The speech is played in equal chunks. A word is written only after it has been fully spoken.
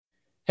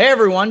Hey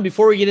everyone,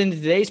 before we get into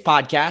today's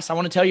podcast, I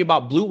want to tell you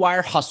about Blue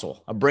Wire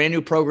Hustle, a brand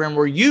new program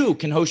where you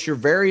can host your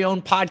very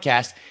own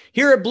podcast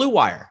here at Blue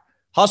Wire.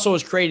 Hustle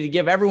was created to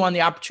give everyone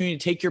the opportunity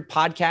to take your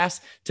podcast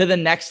to the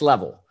next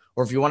level.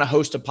 Or if you want to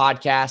host a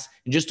podcast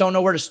and just don't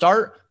know where to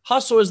start,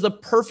 Hustle is the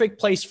perfect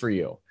place for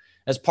you.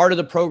 As part of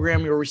the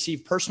program, you'll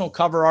receive personal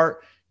cover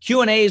art,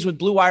 Q&As with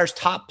Blue Wire's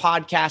top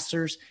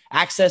podcasters,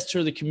 access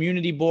to the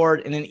community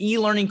board, and an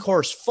e-learning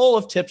course full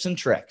of tips and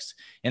tricks.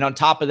 And on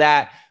top of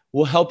that,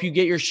 we'll help you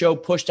get your show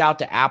pushed out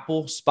to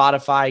Apple,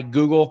 Spotify,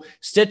 Google,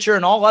 Stitcher,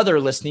 and all other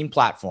listening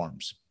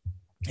platforms.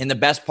 And the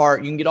best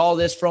part, you can get all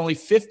this for only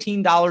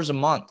 $15 a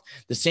month,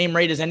 the same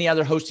rate as any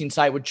other hosting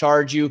site would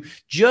charge you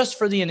just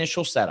for the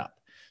initial setup.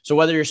 So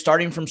whether you're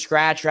starting from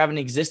scratch or have an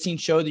existing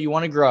show that you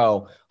want to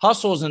grow,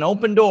 Hustle is an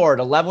open door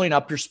to leveling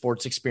up your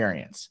sports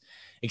experience.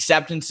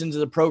 Acceptance into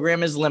the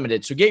program is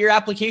limited, so get your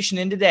application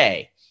in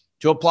today.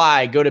 To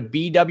apply, go to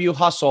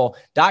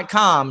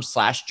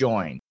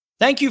bwhustle.com/join.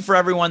 Thank you for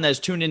everyone that has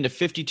tuned into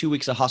 52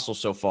 Weeks of Hustle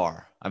so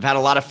far. I've had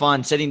a lot of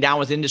fun sitting down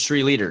with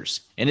industry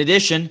leaders. In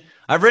addition,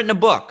 I've written a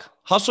book,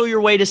 Hustle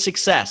Your Way to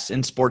Success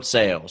in Sports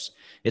Sales.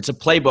 It's a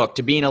playbook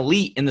to being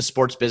elite in the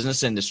sports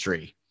business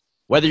industry.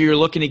 Whether you're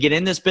looking to get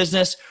in this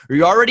business or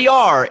you already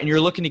are and you're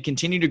looking to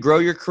continue to grow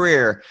your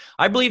career,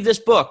 I believe this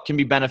book can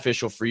be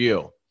beneficial for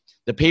you.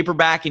 The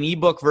paperback and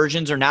ebook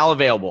versions are now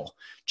available.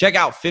 Check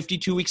out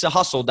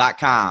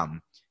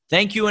 52weeksofhustle.com.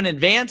 Thank you in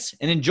advance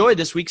and enjoy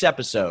this week's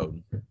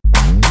episode.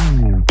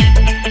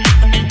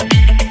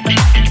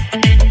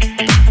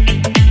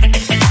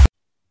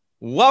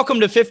 Welcome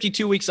to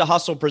 52 Weeks of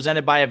Hustle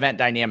presented by Event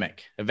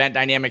Dynamic. Event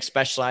Dynamic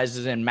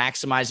specializes in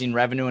maximizing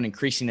revenue and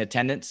increasing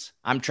attendance.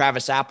 I'm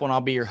Travis Apple, and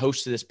I'll be your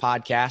host of this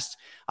podcast.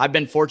 I've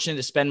been fortunate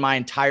to spend my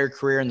entire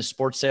career in the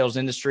sports sales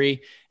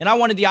industry, and I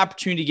wanted the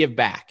opportunity to give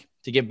back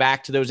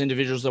to those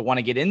individuals that want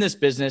to get in this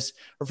business,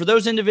 or for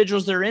those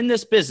individuals that are in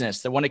this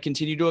business that want to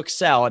continue to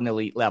excel at an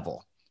elite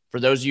level. For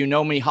those of you who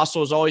know me,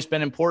 hustle has always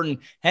been important,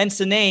 hence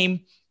the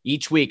name.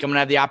 Each week, I'm going to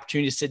have the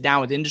opportunity to sit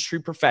down with industry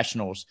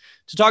professionals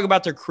to talk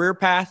about their career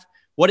path,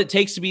 what it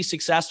takes to be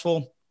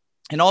successful,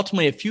 and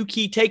ultimately a few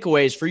key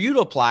takeaways for you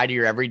to apply to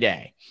your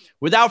everyday.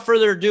 Without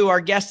further ado,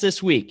 our guest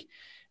this week.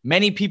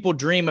 Many people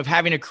dream of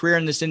having a career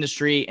in this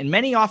industry, and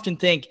many often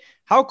think,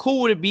 how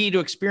cool would it be to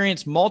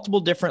experience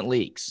multiple different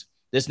leagues?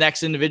 This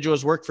next individual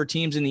has worked for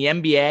teams in the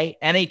NBA,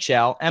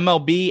 NHL,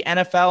 MLB,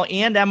 NFL,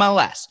 and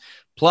MLS,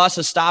 plus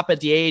a stop at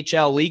the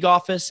AHL league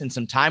office and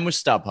some time with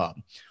StubHub.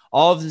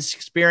 All of this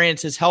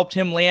experience has helped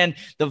him land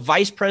the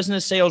Vice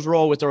President of Sales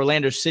role with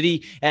Orlando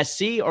City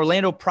SC,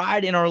 Orlando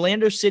Pride, and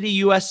Orlando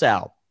City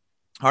USL.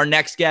 Our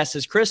next guest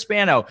is Chris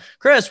Spano.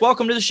 Chris,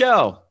 welcome to the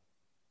show.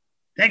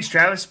 Thanks,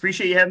 Travis.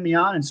 Appreciate you having me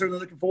on and certainly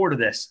looking forward to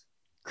this.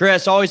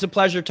 Chris, always a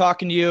pleasure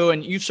talking to you,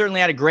 and you've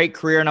certainly had a great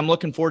career, and I'm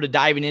looking forward to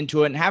diving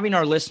into it and having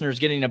our listeners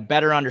getting a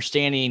better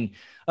understanding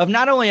of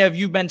not only have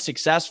you been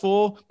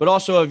successful, but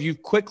also have you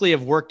quickly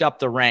have worked up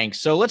the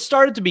ranks. So let's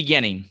start at the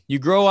beginning. You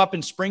grow up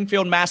in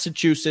Springfield,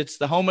 Massachusetts,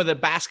 the home of the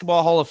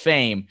Basketball Hall of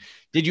Fame.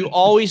 Did you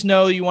always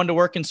know you wanted to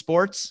work in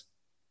sports?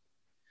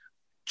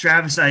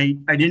 Travis, I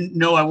didn't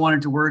know I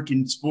wanted to work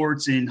in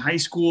sports in high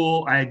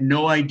school. I had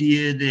no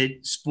idea that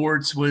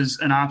sports was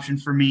an option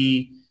for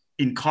me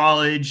in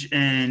college,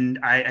 and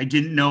I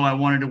didn't know I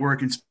wanted to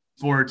work in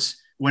sports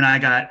when I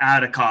got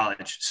out of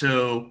college.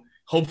 So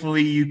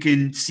hopefully you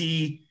can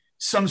see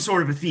some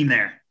sort of a theme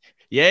there.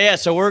 Yeah.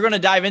 So we're going to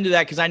dive into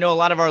that because I know a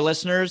lot of our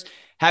listeners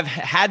have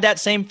had that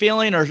same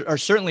feeling or are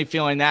certainly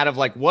feeling that of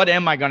like, what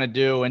am I going to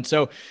do? And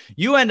so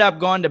you end up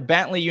going to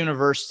Bentley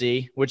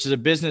University, which is a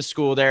business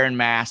school there in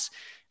Mass.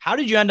 How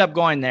did you end up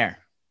going there?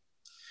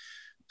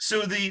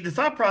 So the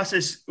thought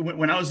process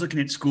when I was looking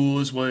at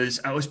schools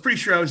was I was pretty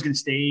sure I was going to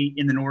stay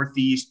in the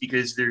Northeast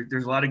because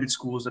there's a lot of good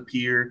schools up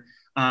here.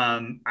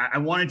 I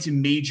wanted to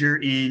major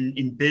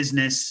in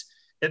business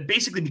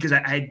basically because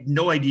I had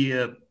no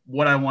idea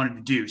what I wanted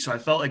to do. So I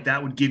felt like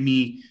that would give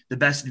me the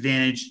best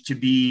advantage to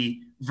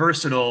be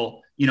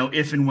versatile,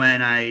 if and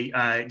when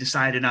I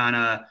decided on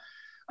a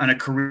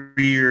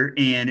career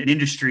and an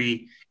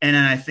industry. And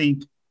then I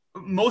think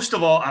most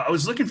of all, I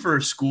was looking for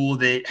a school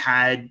that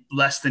had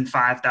less than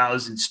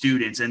 5,000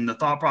 students. And the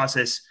thought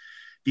process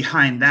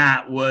behind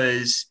that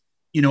was,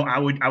 I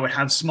would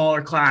have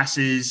smaller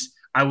classes.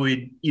 I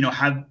would,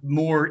 have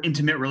more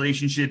intimate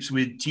relationships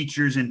with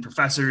teachers and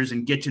professors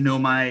and get to know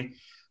my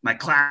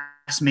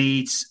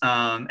classmates.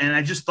 And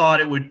I just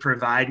thought it would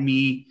provide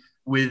me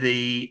with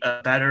a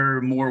better,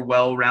 more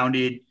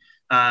well-rounded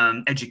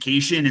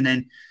education. And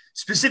then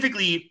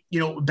specifically,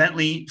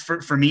 Bentley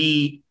for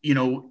me,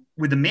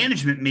 with the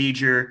management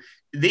major,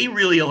 they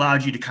really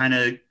allowed you to kind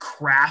of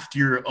craft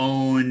your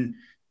own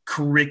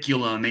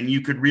curriculum, and you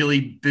could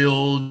really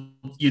build,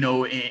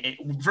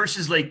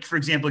 versus like, for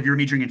example, if you're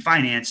majoring in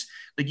finance,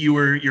 like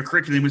your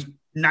curriculum was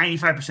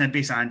 95%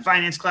 based on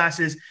finance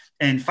classes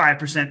and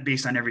 5%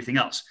 based on everything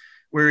else.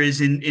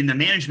 Whereas in the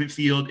management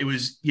field, it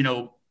was,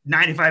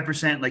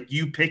 95% like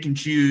you pick and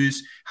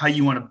choose how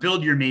you want to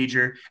build your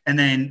major, and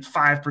then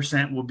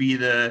 5% will be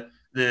the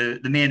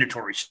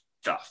mandatory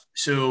stuff.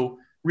 So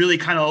really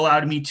kind of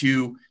allowed me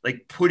to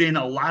like put in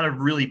a lot of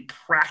really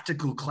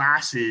practical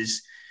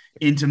classes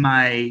into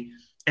my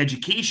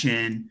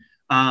education.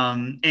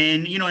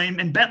 And, you know,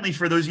 and Bentley,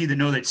 for those of you that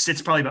know, that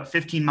sits probably about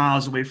 15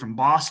 miles away from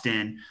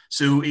Boston.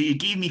 So it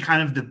gave me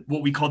kind of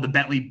what we call the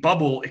Bentley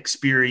bubble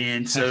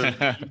experience of,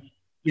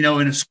 you know,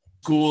 in a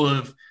school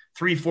of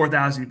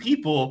 4,000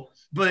 people,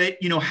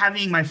 but, you know,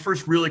 having my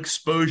first real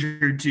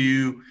exposure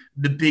to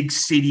the big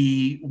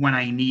city when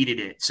I needed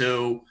it.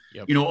 So,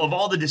 you know, of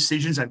all the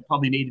decisions I've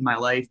probably made in my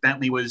life,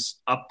 Bentley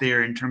was up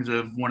there in terms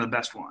of one of the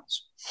best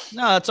ones.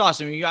 No, that's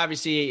awesome. You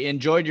obviously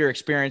enjoyed your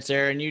experience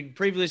there. And you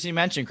previously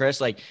mentioned,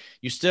 Chris, like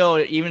you still,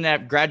 even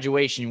at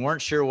graduation, you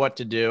weren't sure what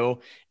to do.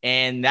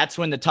 And that's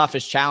when the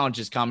toughest challenge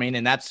is coming.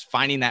 And that's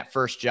finding that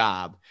first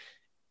job.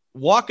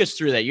 Walk us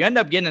through that. You end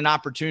up getting an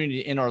opportunity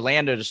in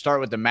Orlando to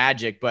start with the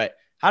Magic, but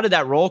how did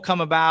that role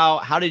come about?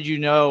 How did you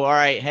know, all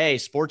right, hey,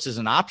 sports is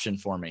an option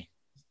for me?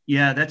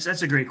 Yeah,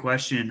 that's a great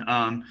question.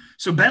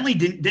 So Bentley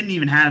didn't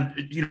even have,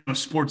 you know,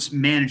 sports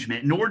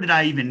management, nor did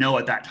I even know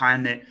at that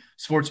time that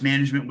sports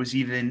management was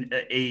even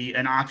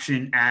an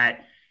option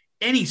at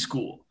any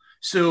school.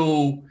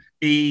 So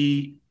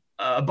a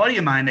buddy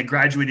of mine that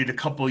graduated a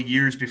couple of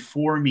years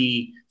before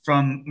me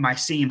from my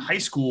same high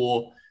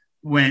school,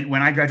 when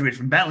I graduated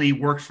from Bentley,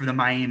 worked for the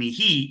Miami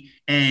Heat.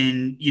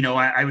 And, you know,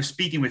 I was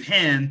speaking with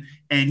him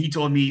and he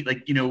told me,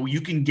 like, you know,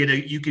 you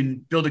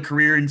can build a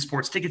career in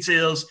sports ticket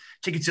sales.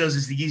 Ticket sales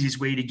is the easiest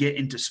way to get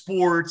into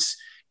sports.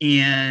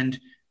 And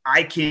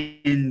I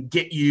can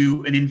get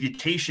you an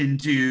invitation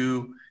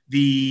to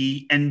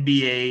the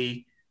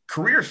NBA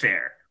career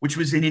fair, which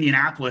was in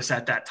Indianapolis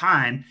at that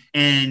time.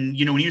 And,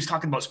 you know, when he was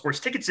talking about sports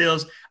ticket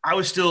sales, I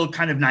was still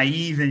kind of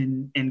naive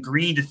and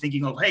green to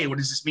thinking, oh, hey, what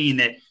does this mean?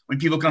 That when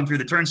people come through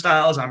the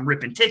turnstiles, I'm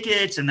ripping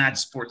tickets and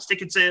that's sports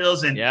ticket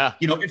sales. And,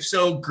 you know, if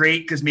so,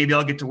 great, because maybe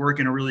I'll get to work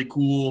in a really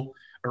cool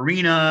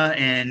arena.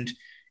 And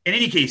in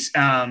any case,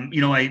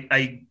 you know,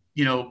 I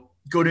you know,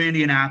 go to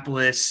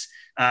Indianapolis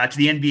to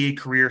the NBA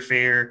career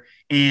fair.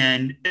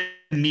 And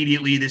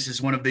immediately this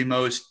is one of the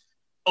most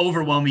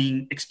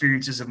overwhelming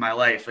experiences of my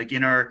life. Like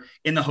in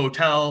the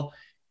hotel,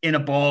 in a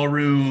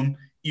ballroom,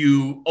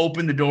 you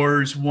open the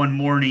doors one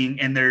morning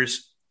and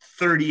there's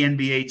 30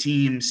 NBA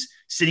teams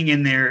sitting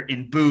in there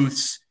in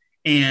booths,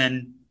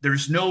 and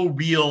there's no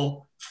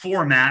real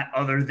format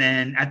other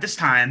than, at this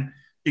time,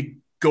 you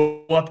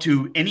go up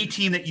to any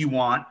team that you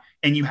want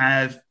and you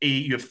have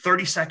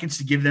 30 seconds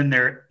to give them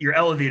your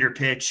elevator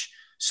pitch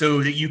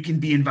so that you can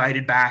be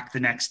invited back the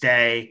next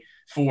day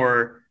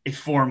for a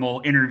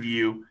formal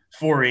interview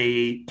for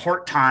a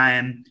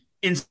part-time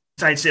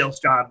inside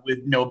sales job with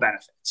no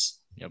benefits.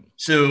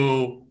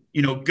 So,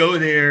 you know, go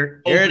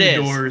there, open the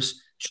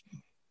doors.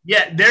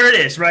 Yeah, there it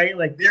is, right?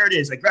 Like, there it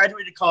is. I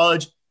graduated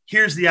college.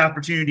 Here's the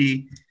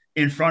opportunity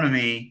in front of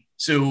me.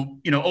 So,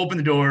 you know, open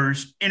the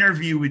doors,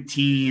 interview with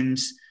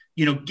teams,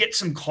 you know, get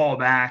some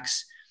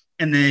callbacks,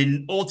 and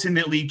then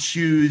ultimately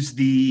choose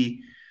the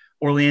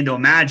Orlando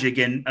Magic.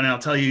 And I'll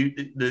tell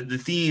you the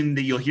theme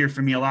that you'll hear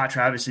from me a lot,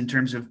 Travis, in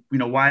terms of, you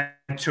know, why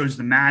I chose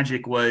the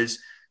Magic was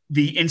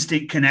the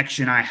instant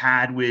connection I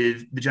had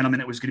with the gentleman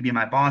that was going to be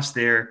my boss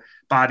there,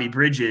 Bobby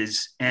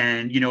Bridges.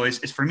 And, you know, as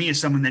for me, as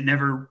someone that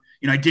never,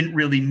 you know, I didn't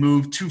really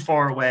move too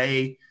far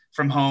away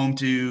from home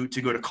to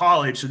go to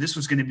college. So this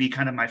was going to be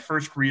kind of my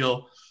first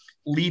real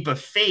leap of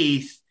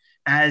faith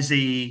as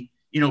a,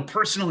 you know,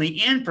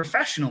 personally and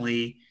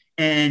professionally.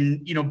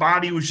 And, you know,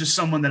 Bobby was just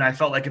someone that I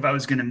felt like if I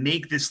was going to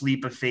make this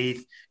leap of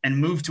faith and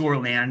move to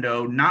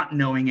Orlando, not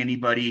knowing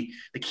anybody,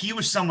 like he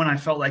was someone I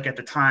felt like at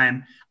the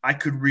time I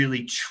could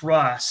really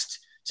trust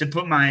to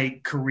put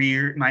my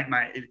career,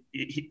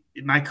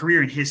 my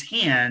career in his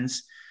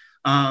hands.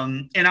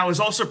 And I was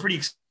also pretty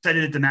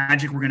excited that the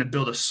Magic were going to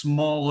build a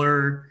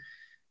smaller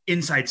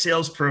inside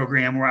sales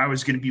program where I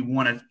was going to be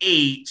one of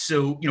 8.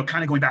 So, you know,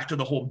 kind of going back to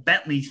the whole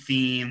Bentley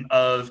theme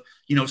of,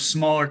 you know,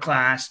 smaller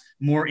class,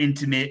 more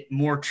intimate,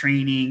 more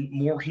training,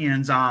 more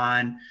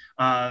hands-on,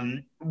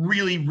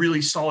 really,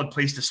 really solid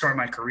place to start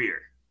my career.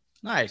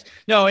 Nice.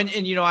 No, and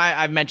you know,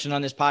 I've mentioned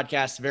on this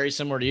podcast, very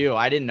similar to you,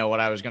 I didn't know what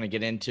I was going to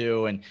get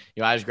into. And,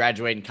 you know, I was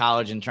graduating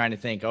college and trying to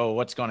think, oh,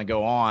 what's going to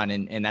go on?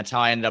 And that's how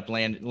I ended up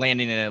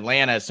landing in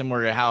Atlanta,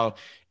 similar to how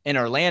in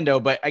Orlando.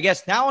 But I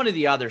guess now onto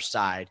the other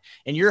side,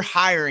 and you're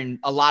hiring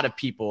a lot of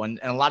people and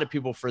a lot of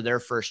people for their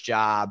first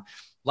job.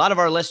 A lot of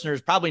our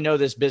listeners probably know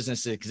this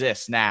business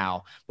exists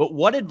now, but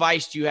what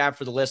advice do you have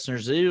for the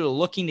listeners that are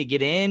looking to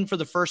get in for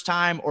the first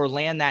time or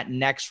land that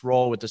next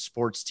role with the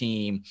sports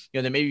team, you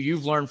know, that maybe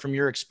you've learned from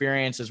your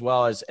experience as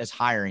well as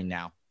hiring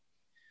now?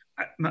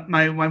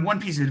 My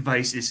one piece of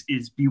advice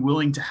is be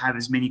willing to have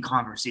as many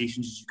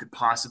conversations as you could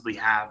possibly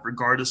have,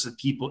 regardless of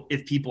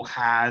if people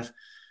have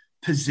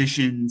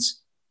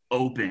positions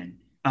open.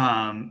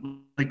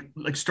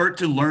 Like start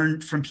to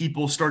learn from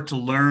people, start to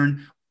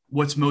learn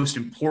what's most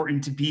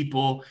important to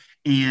people.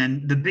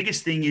 And the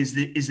biggest thing is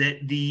that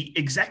the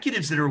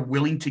executives that are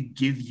willing to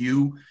give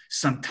you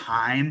some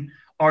time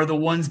are the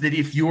ones that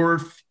if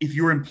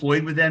you're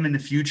employed with them in the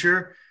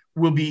future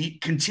will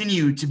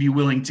continue to be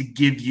willing to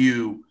give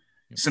you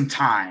some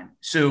time.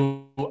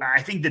 So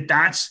I think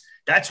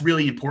that's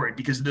really important,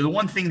 because the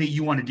one thing that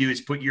you want to do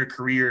is put your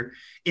career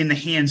in the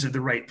hands of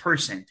the right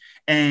person.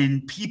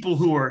 And people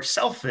who are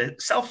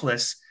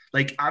selfless,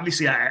 like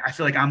obviously I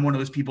feel like I'm one of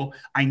those people.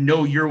 I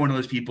know you're one of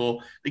those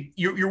people. Like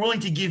you're willing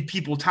to give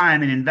people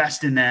time and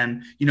invest in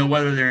them,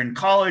 whether they're in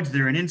college,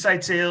 they're in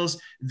inside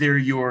sales, they're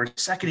your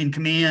second in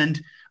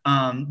command.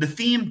 The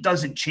theme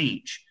doesn't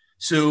change.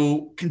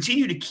 So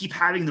continue to keep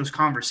having those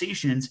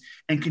conversations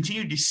and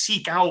continue to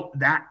seek out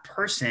that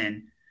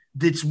person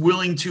that's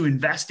willing to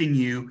invest in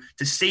you,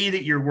 to say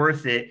that you're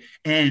worth it,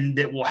 and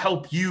that will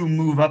help you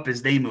move up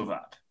as they move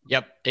up.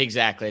 Yep,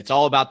 exactly. It's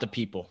all about the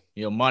people.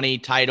 Money,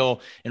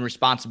 title, and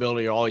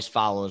responsibility are always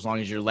follow as long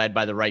as you're led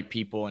by the right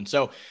people. And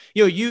so,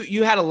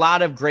 you had a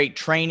lot of great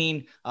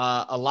training,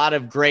 a lot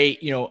of great,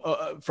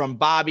 from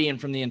Bobby and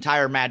from the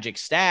entire Magic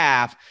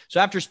staff. So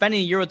after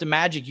spending a year with the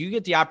Magic, you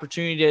get the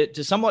opportunity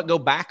to somewhat go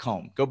back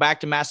home, go back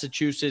to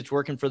Massachusetts,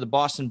 working for the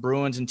Boston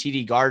Bruins and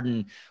TD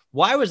Garden.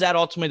 Why was that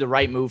ultimately the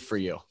right move for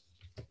you?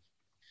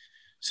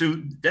 So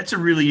that's a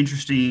really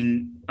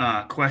interesting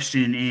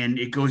question, and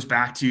it goes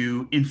back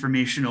to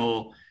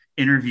informational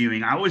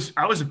interviewing. I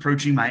was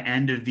approaching my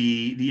end of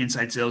the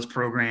inside sales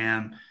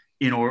program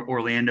in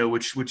Orlando,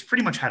 which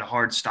pretty much had a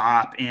hard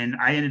stop, and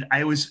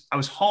I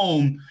was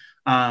home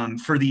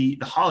for the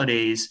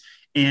holidays,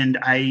 and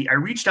I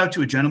reached out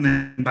to a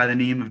gentleman by the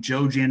name of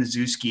Joe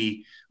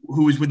Januszewski,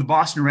 who was with the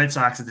Boston Red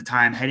Sox at the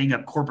time, heading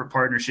up corporate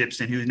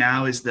partnerships, and who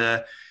now is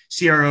the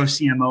CRO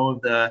CMO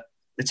of the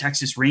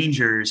Texas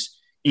Rangers.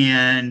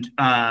 And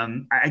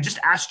I just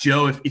asked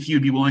Joe if he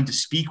would be willing to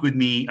speak with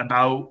me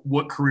about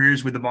what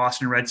careers with the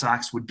Boston Red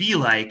Sox would be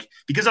like,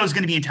 because I was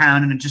going to be in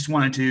town and I just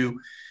wanted to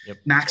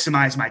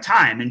maximize my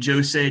time. And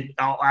Joe said,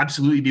 I'll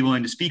absolutely be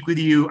willing to speak with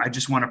you. I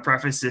just want to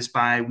preface this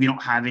by, we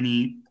don't have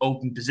any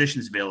open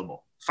positions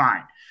available.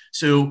 Fine.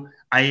 So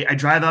I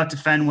drive out to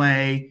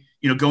Fenway,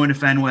 going to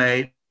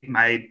Fenway,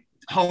 my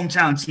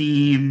hometown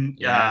team,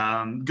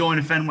 going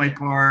to Fenway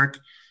Park,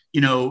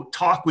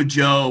 talk with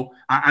Joe.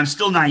 I'm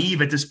still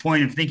naive at this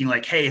point of thinking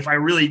like, hey, if I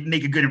really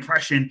make a good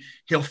impression,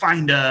 he'll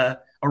find a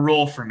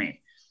role for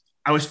me.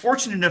 I was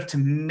fortunate enough to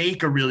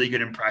make a really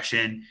good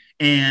impression,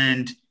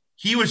 and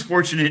he was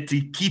fortunate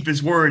to keep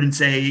his word and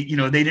say,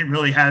 they didn't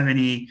really have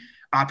any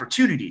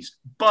opportunities.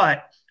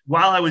 But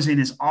while I was in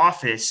his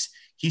office,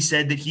 he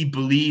said that he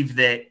believed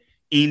that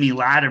Amy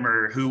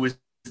Latimer, who was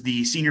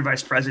the senior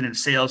vice president of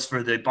sales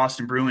for the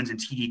Boston Bruins and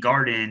TD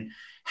Garden,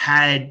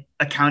 had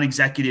account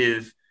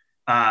executive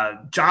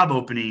job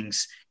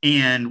openings.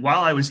 And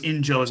while I was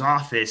in Joe's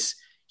office,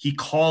 he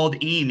called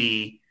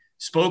Amy,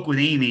 spoke with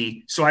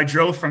Amy. So I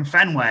drove from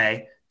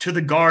Fenway to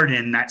the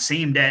Garden that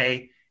same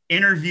day,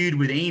 interviewed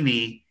with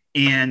Amy,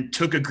 and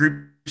took a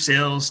group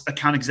sales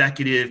account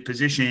executive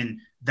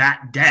position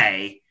that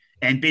day,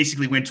 and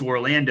basically went to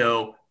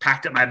Orlando,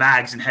 packed up my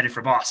bags, and headed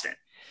for Boston.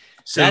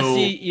 So that's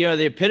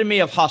the epitome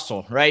of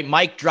hustle, right?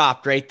 Mic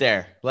dropped right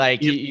there.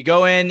 Like you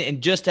go in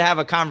and just to have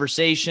a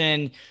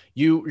conversation,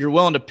 you're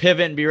willing to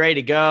pivot and be ready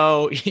to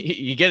go.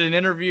 You get an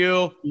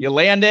interview, you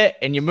land it,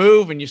 and you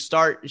move, and you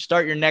start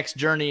your next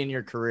journey in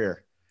your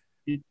career.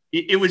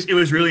 It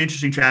was really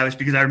interesting, Travis,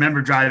 because I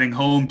remember driving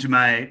home to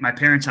my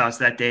parents' house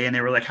that day, and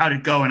they were like, how'd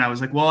it go? And I was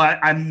like, well,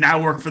 I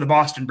now work for the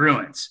Boston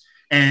Bruins.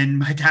 And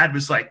my dad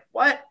was like,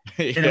 what?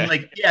 And I'm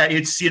like, yeah,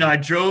 it's, I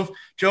drove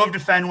to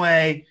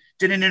Fenway,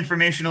 did an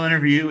informational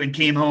interview, and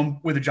came home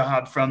with a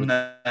job from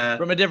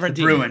a different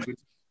team. Bruins,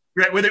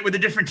 right, with a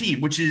different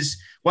team, which is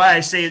why I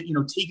say,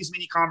 take as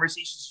many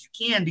conversations as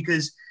you can,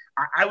 because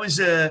I was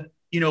a,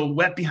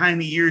 wet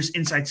behind the ears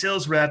inside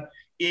sales rep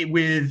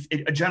with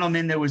a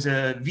gentleman that was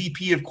a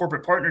VP of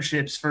corporate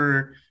partnerships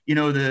for,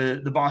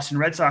 the Boston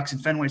Red Sox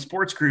and Fenway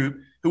Sports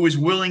Group, who was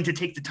willing to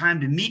take the time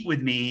to meet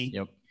with me.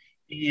 Yep.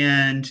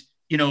 And,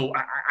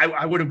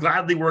 I would have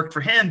gladly worked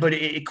for him, but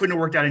it couldn't have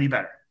worked out any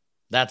better.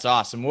 That's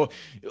awesome. Well,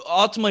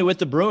 ultimately with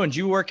the Bruins,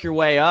 you work your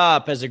way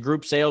up as a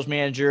group sales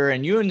manager,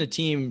 and you and the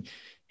team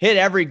hit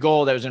every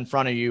goal that was in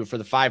front of you for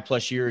the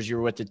 5+ years you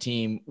were with the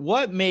team.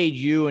 What made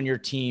you and your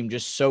team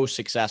just so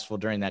successful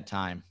during that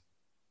time?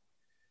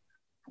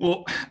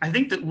 Well, I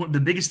think that the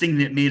biggest thing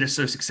that made us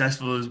so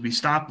successful is we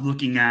stopped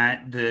looking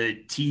at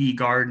the TD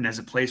Garden as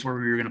a place where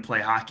we were going to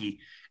play hockey,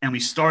 and we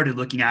started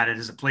looking at it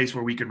as a place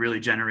where we could really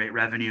generate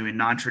revenue in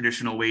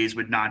non-traditional ways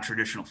with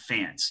non-traditional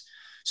fans.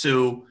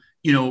 So,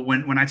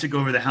 when I took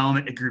over the helm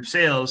at group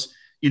sales,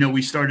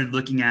 we started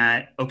looking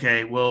at,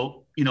 okay,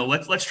 well,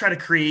 let's try to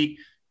create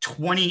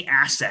 20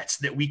 assets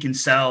that we can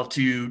sell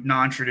to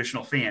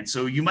non-traditional fans.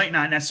 So you might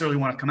not necessarily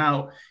want to come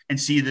out and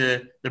see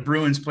the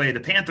Bruins play the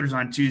Panthers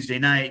on Tuesday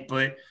night,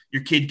 but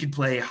your kid could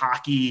play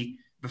hockey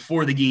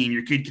before the game.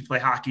 Your kid could play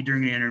hockey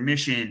during the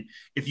intermission.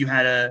 If you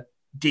had a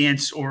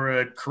dance or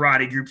a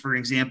karate group, for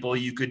example,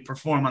 you could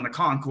perform on the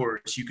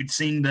concourse. You could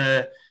sing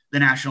the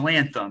national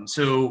anthem.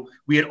 So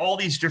we had all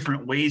these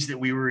different ways that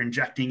we were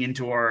injecting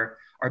into our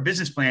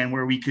business plan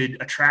where we could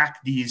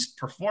attract these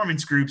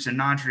performance groups and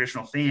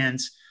non-traditional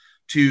fans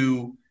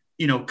to,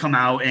 come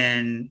out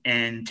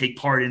and take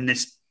part in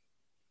this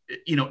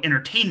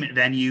entertainment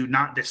venue,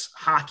 not this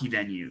hockey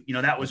venue.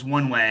 That was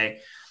one way.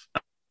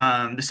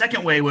 The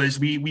second way was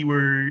we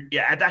were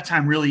at that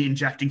time really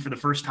injecting for the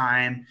first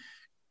time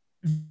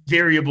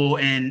variable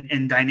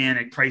and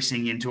dynamic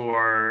pricing into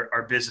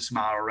our business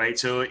model, right?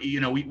 So,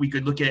 we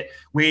could look at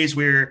ways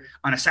where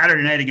on a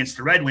Saturday night against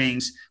the Red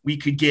Wings, we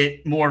could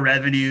get more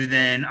revenue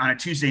than on a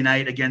Tuesday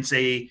night against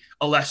a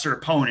lesser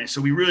opponent.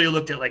 So we really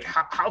looked at like,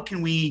 how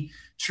can we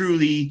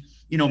truly,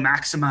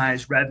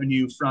 maximize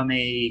revenue from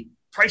a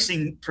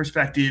pricing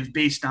perspective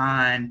based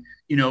on,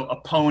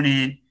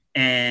 opponent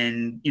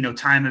and,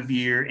 time of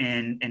year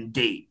and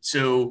date.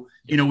 So,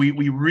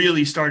 we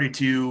really started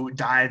to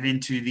dive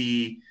into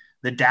the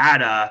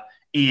data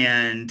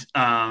and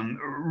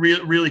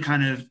really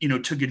kind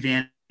of, took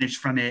advantage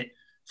from it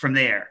from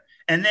there.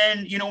 And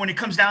then, when it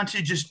comes down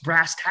to just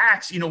brass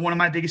tacks, one of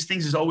my biggest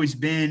things has always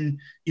been,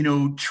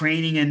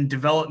 training and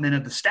development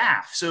of the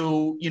staff.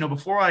 So,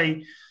 before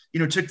I,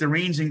 took the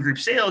reins in group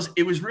sales,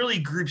 it was really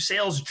group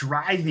sales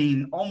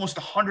driving almost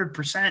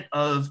 100%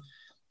 of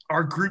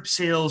our group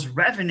sales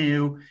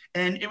revenue.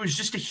 And it was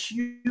just a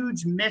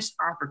huge missed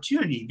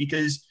opportunity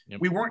because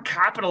we weren't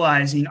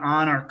capitalizing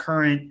on our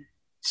current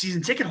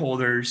season ticket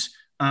holders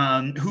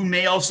who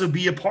may also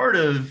be a part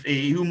of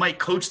who might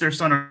coach their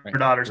son or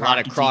daughter's a lot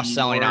of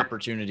cross-selling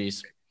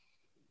opportunities.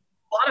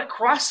 A lot of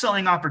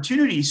cross-selling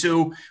opportunities.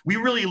 So we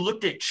really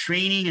looked at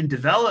training and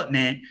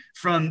development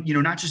from,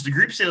 not just the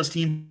group sales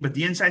team, but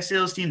the inside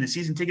sales team, the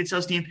season ticket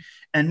sales team,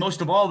 and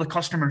most of all, the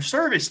customer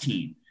service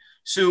team.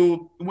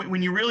 So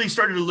when you really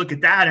started to look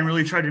at that and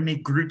really try to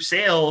make group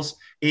sales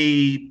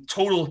a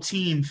total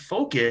team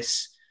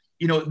focus,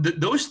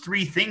 those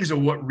three things are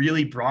what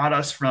really brought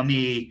us from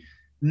a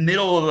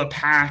middle of the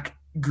pack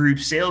group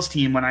sales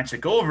team when I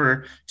took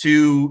over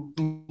to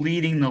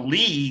leading the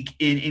league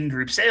in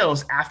group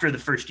sales after the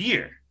first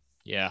year.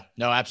 Yeah,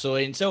 no,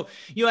 absolutely. And so,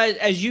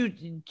 as you,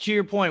 to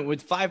your point,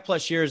 with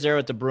 5+ years there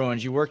at the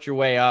Bruins, you worked your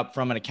way up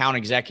from an account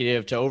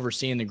executive to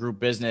overseeing the group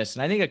business.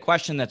 And I think a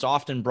question that's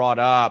often brought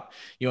up,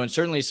 and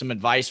certainly some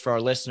advice for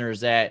our listeners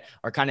that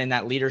are kind of in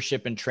that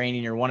leadership and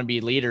training or want to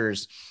be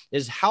leaders,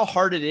 is how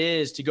hard it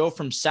is to go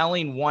from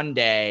selling one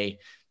day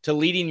to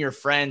leading your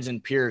friends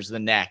and peers the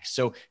next.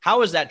 So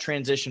how is that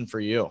transition for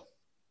you?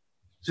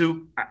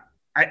 So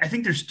I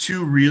think there's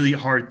two really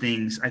hard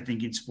things, I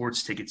think, in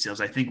sports ticket sales.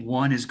 I think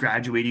one is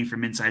graduating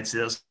from inside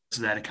sales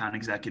to that account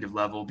executive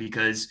level,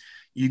 because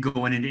you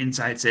go into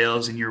inside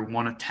sales and you're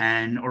one of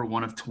 10 or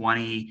one of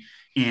 20.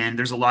 And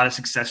there's a lot of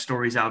success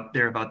stories out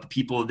there about the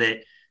people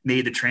that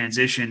made the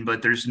transition,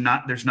 but there's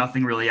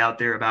nothing really out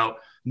there about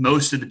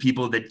most of the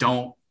people that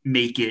don't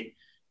make it,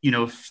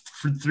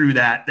 through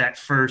that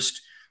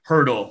first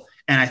hurdle.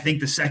 And I think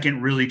the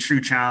second really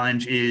true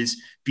challenge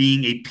is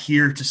being a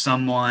peer to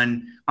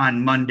someone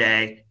on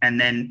Monday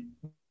and then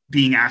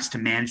being asked to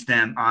manage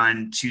them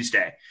on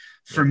Tuesday.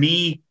 For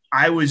me,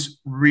 I was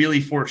really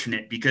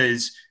fortunate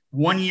because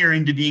 1 year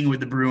into being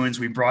with the Bruins,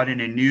 we brought in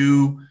a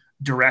new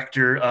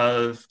director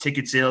of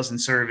ticket sales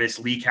and service,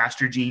 Lee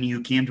Castergini,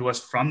 who came to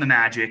us from the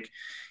Magic.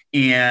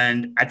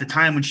 And at the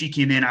time when she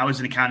came in, I was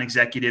an account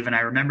executive. And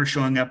I remember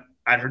showing up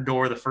at her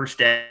door the first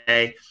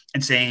day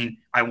and saying,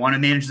 I want to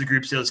manage the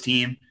group sales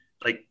team.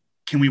 Like,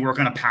 can we work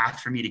on a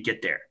path for me to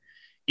get there?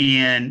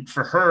 And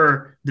for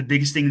her, the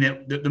biggest thing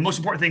the most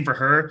important thing for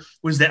her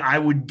was that I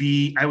would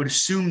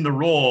assume the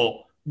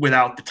role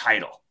without the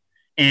title.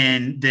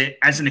 And that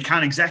as an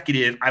account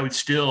executive, I would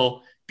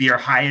still be our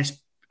highest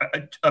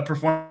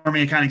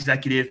performing account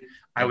executive.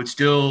 I would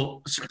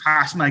still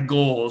surpass my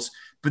goals,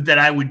 but that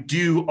I would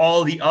do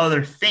all the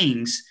other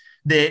things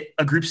that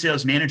a group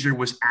sales manager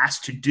was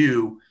asked to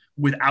do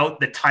without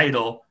the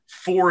title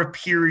for a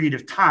period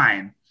of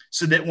time.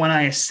 So that when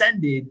I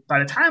ascended, by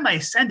the time I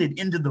ascended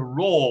into the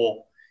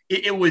role,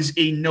 it was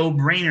a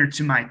no-brainer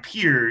to my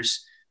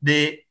peers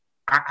that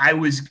I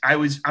was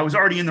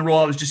already in the role.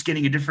 I was just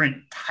getting a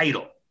different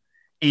title.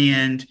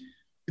 And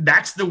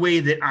that's the way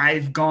that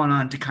I've gone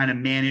on to kind of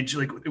manage,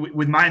 like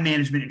with my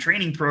management and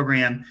training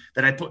program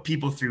that I put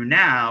people through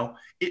now.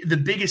 The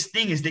biggest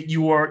thing is that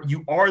you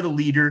are the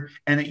leader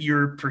and that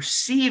you're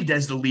perceived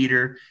as the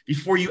leader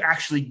before you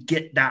actually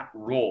get that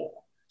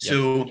role.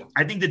 So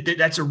I think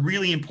that's a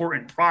really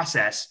important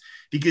process,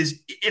 because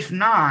if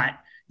not,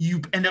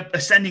 you end up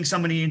ascending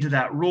somebody into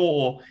that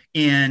role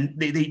and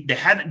they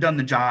haven't done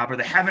the job or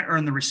they haven't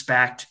earned the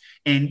respect,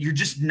 and you're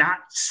just not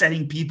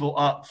setting people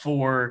up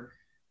for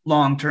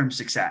long-term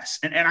success.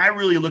 And I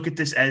really look at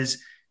this as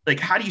like,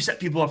 how do you set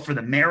people up for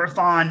the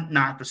marathon,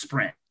 not the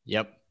sprint?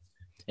 Yep.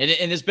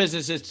 And this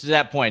business is, to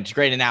that point, it's a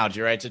great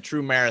analogy, right? It's a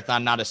true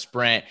marathon, not a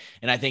sprint.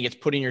 And I think it's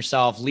putting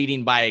yourself,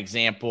 leading by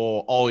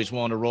example, always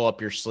willing to roll up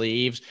your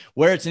sleeves,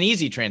 where it's an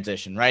easy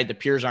transition, right? The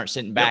peers aren't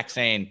sitting back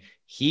saying,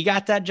 he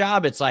got that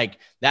job. It's like,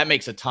 that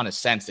makes a ton of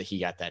sense that he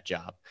got that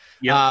job.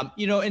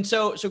 And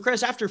so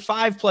Chris, after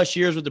 5+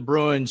 years with the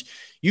Bruins,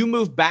 you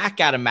moved back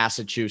out of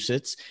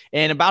Massachusetts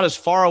and about as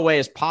far away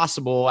as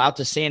possible out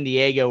to San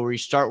Diego, where you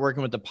start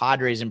working with the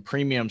Padres in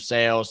premium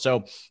sales.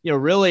 So,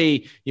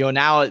 really,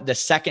 now the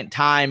second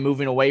time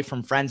moving away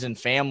from friends and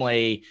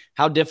family,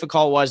 how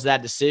difficult was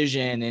that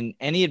decision? And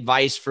any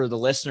advice for the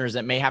listeners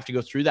that may have to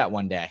go through that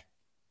one day?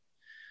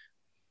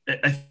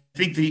 I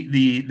think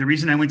the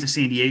reason I went to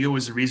San Diego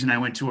was the reason I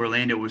went to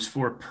Orlando, was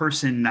for a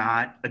person,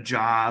 not a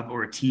job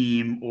or a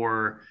team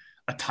or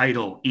a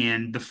title.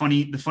 And the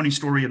funny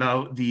story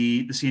about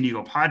the San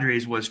Diego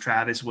Padres was,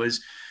 Travis,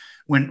 was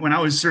when I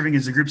was serving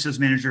as the group sales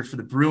manager for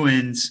the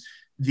Bruins,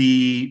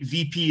 the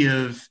VP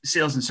of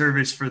sales and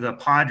service for the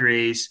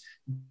Padres,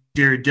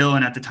 Jared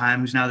Dillon at the time,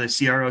 who's now the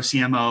CRO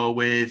CMO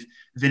with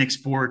Vinik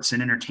Sports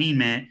and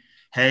Entertainment,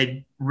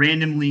 had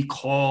randomly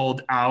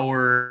called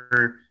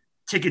our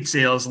ticket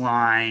sales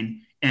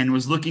line and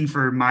was looking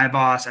for my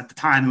boss at the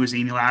time, who was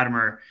Amy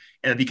Latimer,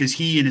 because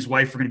he and his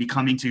wife were going to be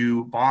coming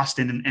to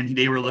Boston, and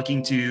they were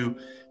looking to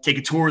take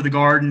a tour of the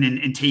Garden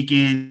and take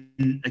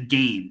in a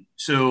game.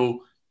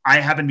 So I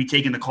happened to be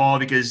taking the call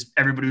because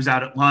everybody was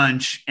out at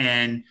lunch,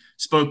 and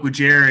spoke with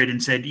Jared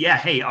and said, yeah,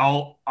 hey,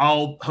 I'll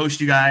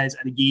host you guys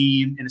at a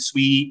game in a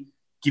suite,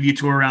 give you a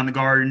tour around the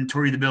Garden,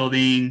 tour you the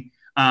building.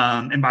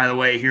 And by the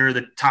way, here are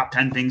the top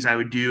 10 things I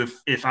would do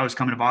if I was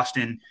coming to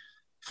Boston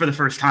for the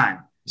first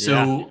time.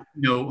 So,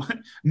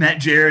 met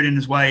Jared and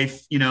his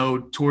wife,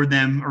 toured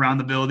them around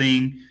the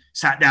building,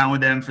 sat down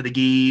with them for the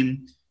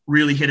game,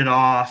 really hit it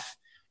off.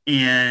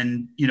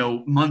 And,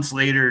 months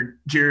later,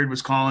 Jared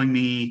was calling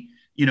me,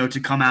 to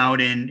come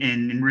out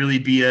and really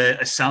be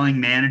a selling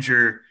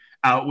manager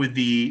out with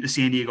the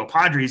San Diego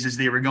Padres as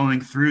they were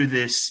going through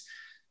this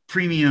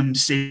premium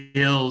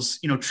sales,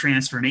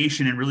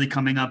 transformation, and really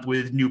coming up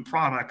with new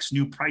products,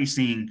 new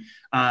pricing,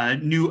 a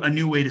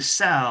new way to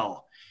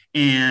sell.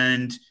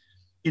 And,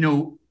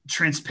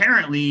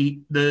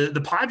 transparently,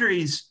 the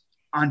Padres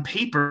on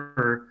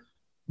paper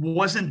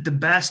wasn't the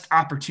best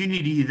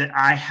opportunity that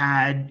I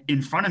had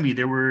in front of me.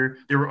 There were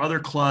other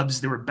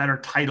clubs, there were better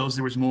titles,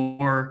 there was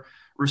more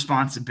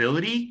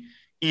responsibility.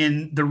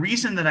 And the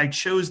reason that I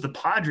chose the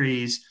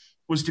Padres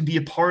was to be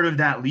a part of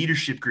that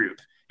leadership group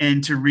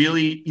and to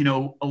really,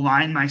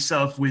 align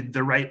myself with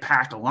the right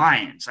pack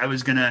alliance. I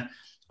was going to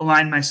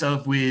align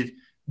myself with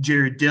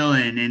Jared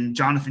Dillon and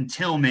Jonathan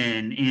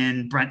Tillman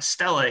and Brent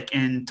Stellick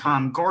and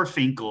Tom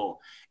Garfinkel.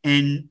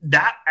 And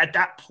that at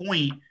that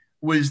point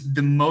was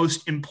the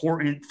most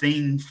important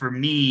thing for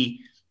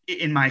me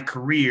in my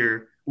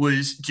career,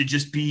 was to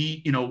just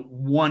be,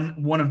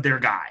 one of their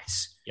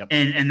guys. Yep.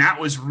 And that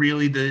was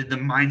really the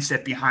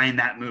mindset behind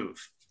that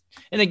move.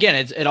 And again,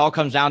 it all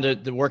comes down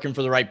to working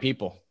for the right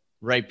people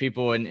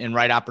and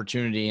right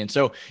opportunity. And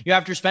so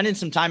after spending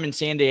some time in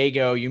San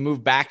Diego, you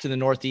move back to the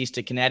Northeast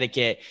to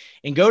Connecticut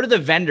and go to the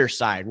vendor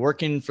side,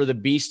 working for the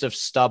beast of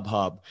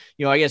StubHub.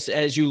 I guess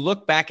as you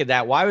look back at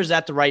that, why was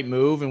that the right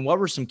move? And what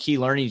were some key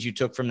learnings you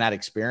took from that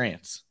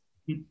experience?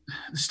 The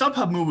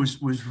StubHub move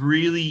was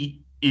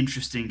really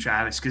interesting,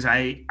 Travis, because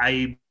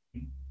I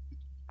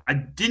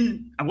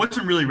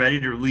wasn't really ready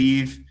to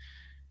leave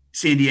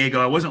San Diego.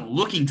 I wasn't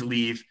looking to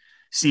leave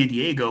San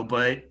Diego,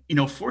 but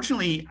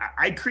fortunately,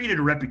 I created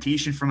a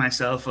reputation for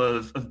myself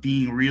of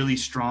being really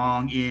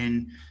strong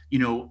in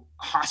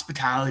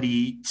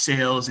hospitality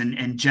sales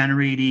and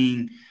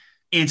generating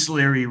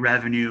ancillary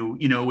revenue.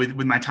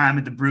 With my time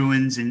at the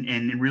Bruins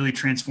and really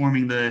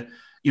transforming the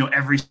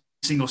every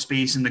single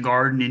space in the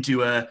Garden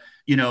into a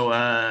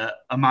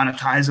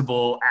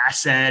monetizable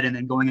asset, and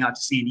then going out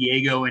to San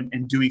Diego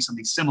and doing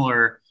something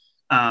similar.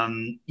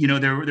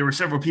 There were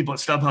several people at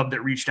StubHub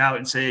that reached out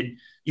and said,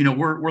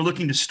 we're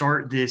looking to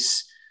start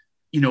this,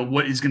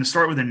 what is going to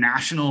start with a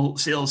national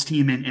sales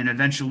team and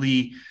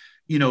eventually,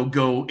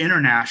 go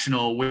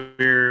international,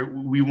 where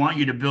we want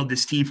you to build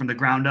this team from the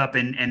ground up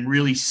and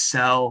really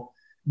sell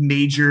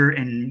major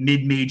and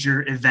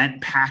mid-major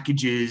event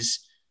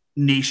packages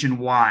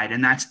nationwide.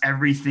 And that's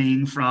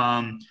everything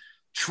from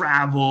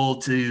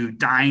travel to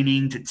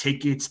dining to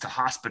tickets to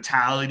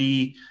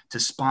hospitality to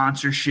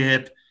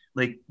sponsorship,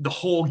 like the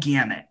whole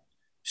gamut.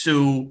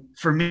 So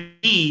for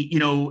me,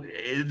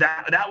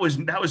 that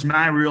was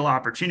my real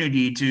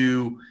opportunity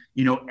to,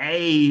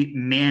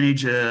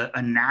 manage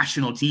a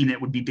national team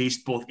that would be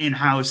based both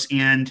in-house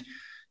and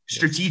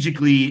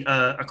strategically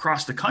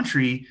across the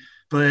country,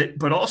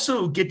 but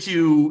also get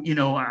to,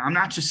 I'm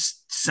not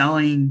just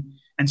selling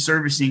and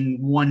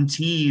servicing one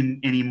team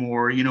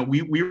anymore.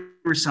 We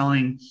were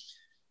selling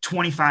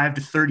 25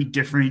 to 30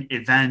 different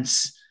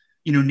events,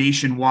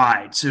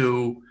 nationwide.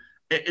 So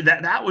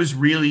that was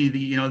really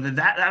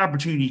that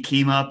opportunity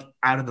came up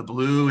out of the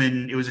blue,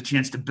 and it was a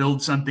chance to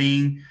build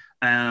something.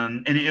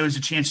 And it was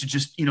a chance to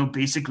just,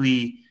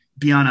 basically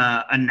be on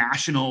a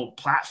national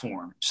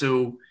platform.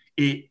 So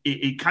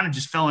it kind of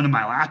just fell into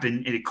my lap,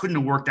 and it couldn't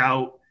have worked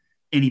out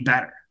any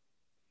better.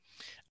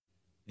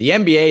 The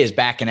NBA is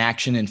back in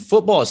action and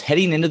football is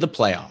heading into the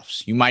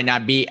playoffs. You might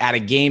not be at a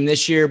game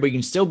this year, but you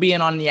can still be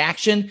in on the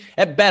action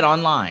at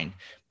BetOnline.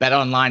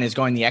 BetOnline is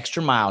going the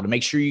extra mile to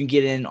make sure you can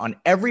get in on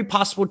every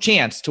possible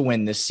chance to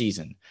win this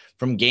season.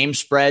 From game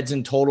spreads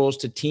and totals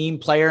to team,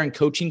 player, and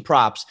coaching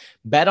props,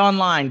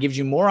 BetOnline gives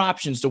you more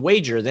options to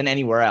wager than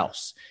anywhere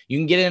else. You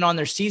can get in on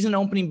their season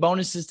opening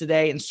bonuses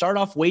today and start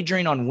off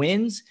wagering on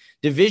wins,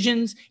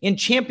 divisions, and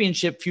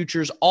championship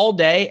futures all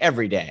day,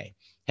 every day.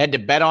 Head to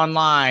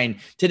BetOnline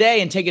today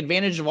and take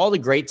advantage of all the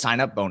great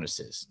sign-up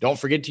bonuses. Don't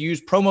forget to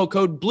use promo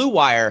code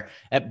BlueWire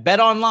at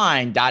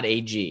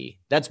betonline.ag.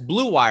 That's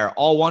BlueWire,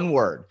 all one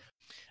word.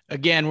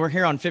 Again, we're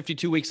here on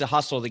 52 Weeks of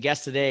Hustle. The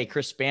guest today,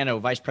 Chris Spano,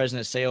 Vice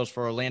President of Sales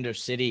for Orlando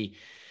City.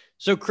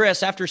 So,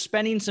 Chris, after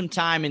spending some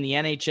time in the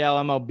NHL,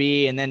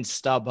 MLB, and then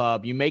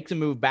StubHub, you make the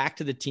move back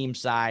to the team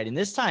side, and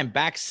this time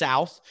back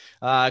south.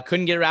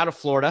 Couldn't get it out of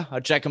Florida,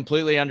 which I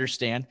completely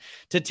understand,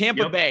 to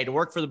Tampa Bay to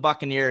work for the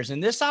Buccaneers.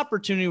 And this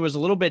opportunity was a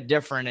little bit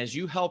different as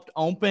you helped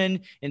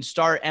open and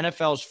start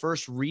NFL's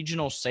first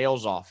regional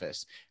sales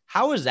office.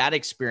 How was that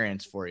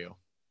experience for you?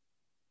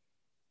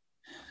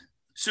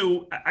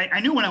 So I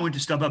knew when I went to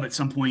StubHub at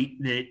some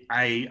point that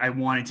I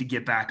wanted to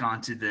get back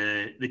onto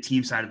the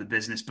team side of the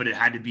business, but it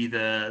had to be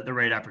the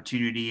right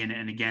opportunity.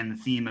 And again, the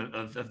theme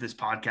of this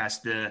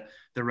podcast,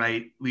 the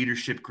right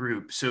leadership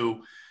group.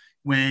 So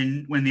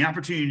when the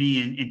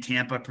opportunity in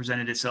Tampa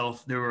presented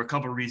itself, there were a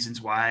couple of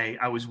reasons why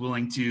I was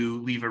willing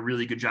to leave a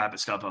really good job at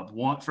StubHub.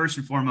 One, first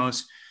and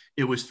foremost,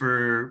 it was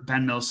for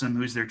Ben Milsom,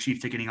 who's their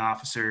chief ticketing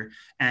officer,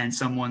 and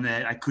someone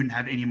that I couldn't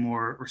have any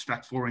more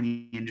respect for in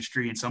the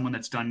industry, and someone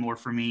that's done more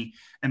for me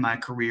in my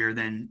career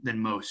than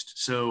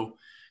most. So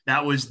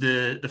that was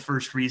the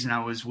first reason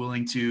I was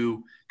willing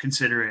to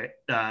consider it.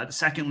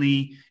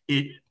 Secondly,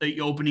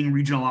 opening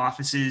regional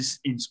offices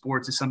in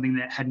sports is something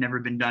that had never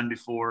been done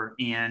before,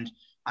 and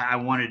I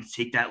wanted to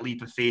take that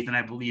leap of faith, and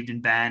I believed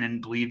in Ben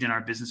and believed in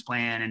our business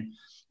plan and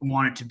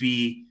wanted to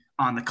be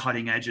on the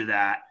cutting edge of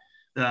that.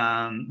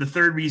 The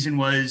third reason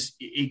was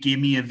it gave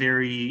me a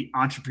very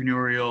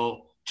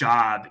entrepreneurial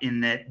job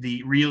in that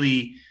the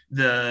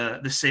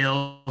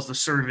sales, the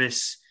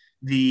service,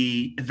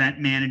 the event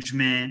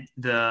management,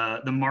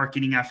 the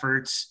marketing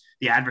efforts,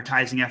 the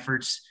advertising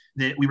efforts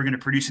that we were going to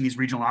produce in these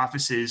regional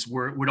offices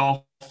would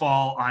all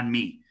fall on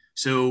me.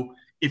 So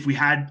if we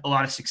had a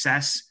lot of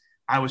success,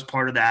 I was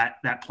part of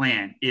that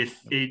plan. If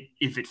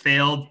it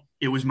failed,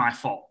 it was my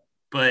fault.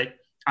 But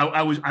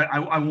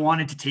I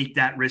wanted to take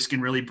that risk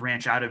and really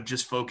branch out of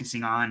just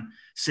focusing on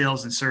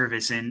sales and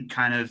service and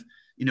kind of,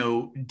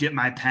 dip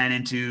my pen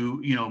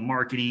into,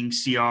 marketing,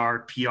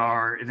 CR,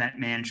 PR, event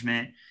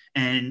management,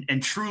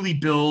 and truly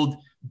build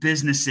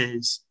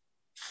businesses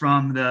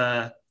from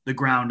the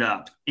ground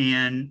up.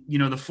 And,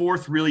 the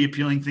fourth really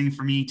appealing thing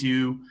for me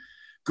to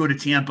go to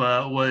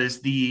Tampa was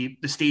the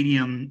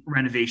stadium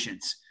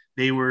renovations.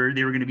 They were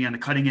going to be on the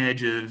cutting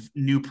edge of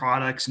new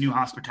products, new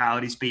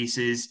hospitality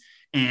spaces.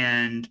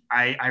 And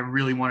I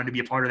really wanted to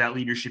be a part of that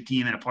leadership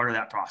team and a part of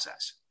that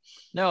process.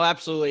 No,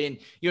 absolutely. And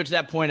to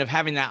that point of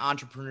having that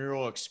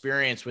entrepreneurial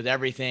experience with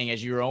everything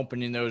as you were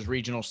opening those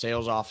regional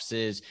sales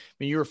offices,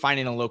 you were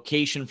finding a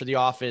location for the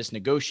office,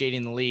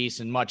 negotiating the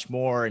lease, and much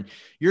more. And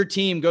your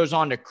team goes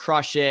on to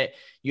crush it.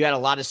 You had a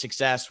lot of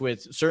success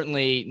with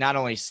certainly not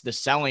only the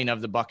selling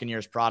of the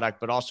Buccaneers product,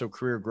 but also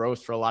career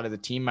growth for a lot of the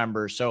team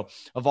members. So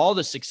of all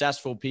the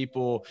successful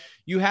people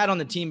you had on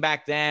the team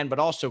back then, but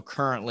also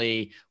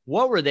currently,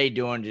 what were they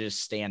doing to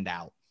just stand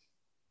out?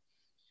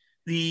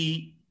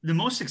 The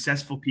most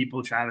successful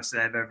people, Travis,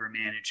 that I've ever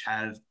managed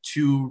have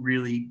two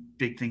really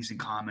big things in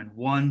common.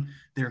 One,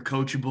 they're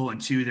coachable,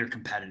 and two, they're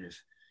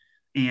competitive.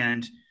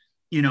 And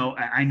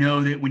I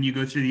know that when you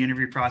go through the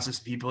interview process,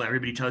 people,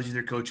 everybody tells you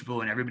they're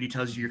coachable and everybody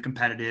tells you you're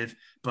competitive,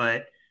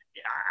 but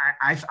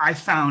I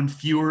found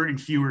fewer and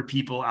fewer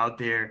people out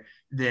there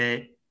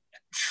that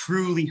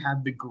truly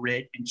have the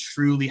grit and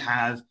truly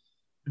have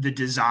the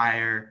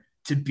desire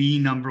to be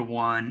number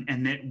one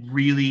and that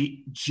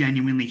really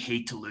genuinely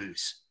hate to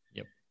lose.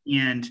 Yep.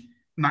 And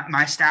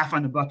my staff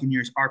on the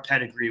Buccaneers, our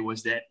pedigree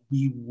was that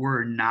we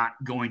were not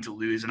going to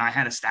lose. And I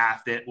had a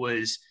staff that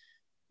was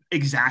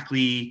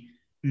exactly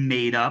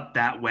made up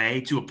that way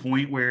to a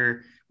point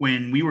where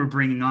when we were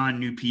bringing on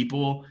new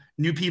people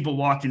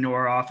walked into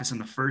our office on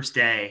the first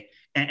day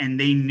and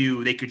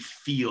they could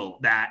feel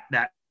that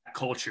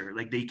culture.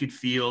 Like they could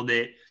feel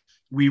that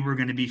we were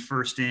going to be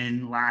first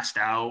in, last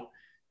out.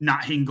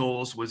 Not hitting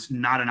goals was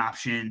not an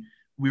option.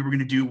 We were going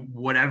to do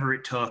whatever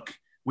it took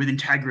with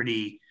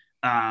integrity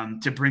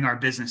to bring our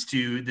business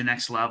to the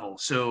next level.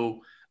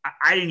 So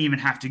I didn't even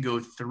have to go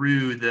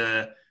through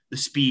the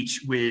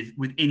speech with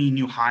any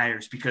new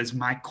hires because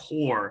my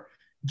core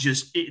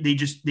they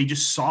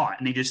just saw it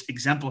and they just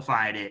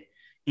exemplified it.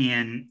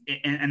 And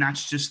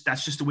that's just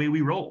the way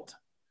we rolled.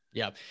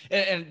 Yeah.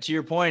 And to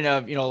your point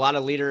of, a lot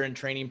of leader and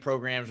training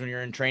programs, when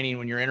you're in training,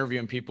 when you're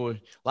interviewing people,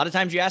 a lot of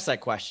times you ask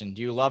that question,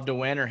 do you love to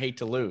win or hate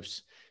to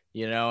lose?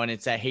 and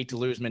it's that hate to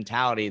lose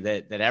mentality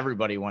that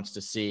everybody wants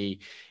to see.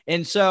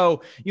 And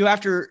so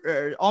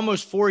after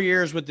almost 4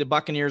 years with the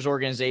Buccaneers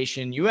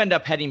organization, you end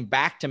up heading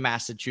back to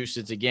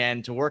Massachusetts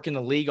again to work in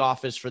the league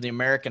office for the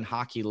American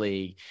Hockey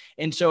League.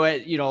 And so, a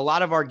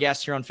lot of our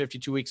guests here on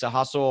 52 Weeks of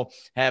Hustle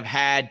have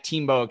had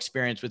Teambo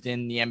experience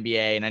within the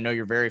NBA. And I know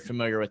you're very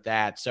familiar with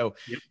that. So,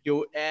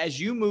 Yep. as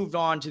you moved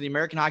on to the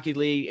American Hockey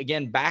League,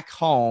 again, back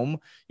home,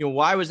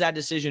 why was that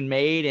decision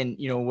made? And,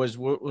 was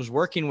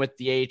working with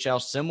the AHL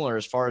similar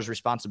as far as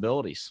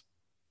responsibilities?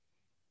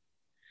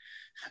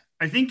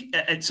 I think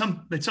at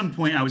some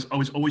point I was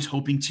always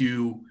hoping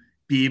to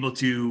be able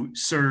to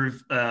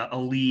serve a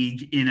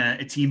league in a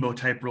Teambo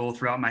type role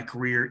throughout my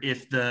career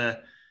if the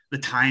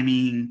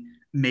timing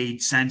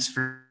made sense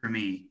for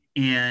me.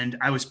 And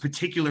I was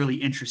particularly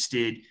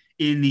interested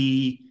in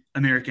the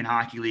American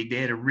Hockey League.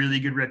 They had a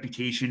really good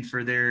reputation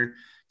for their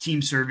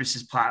team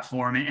services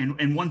platform.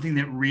 And one thing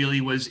that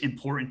really was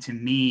important to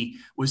me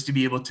was to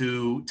be able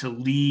to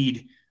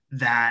lead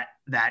that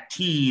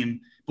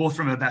team, both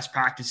from a best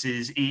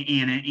practices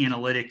and an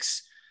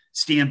analytics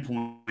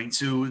standpoint.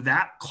 So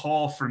that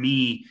call for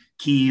me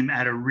came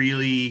at a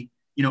really,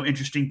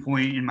 interesting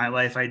point in my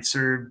life. I'd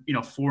served,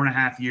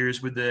 4.5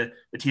 years with the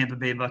Tampa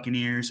Bay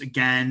Buccaneers.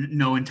 Again,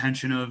 no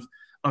intention of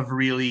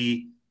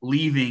really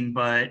leaving,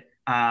 but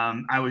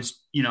I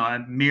was,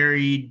 I'm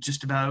married,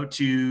 just about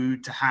to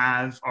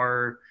have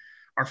our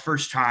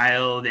first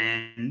child,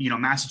 and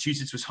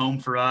Massachusetts was home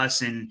for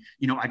us. And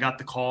I got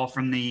the call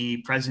from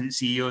the president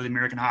CEO of the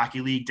American Hockey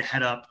League to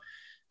head up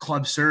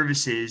club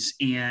services,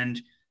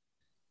 and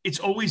it's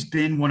always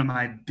been one of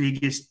my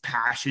biggest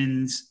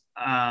passions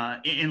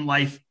in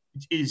life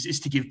is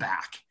to give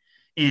back.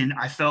 And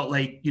I felt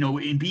like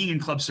in being in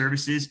club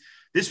services,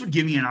 this would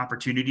give me an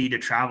opportunity to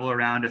travel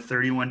around to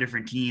 31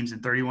 different teams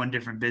and 31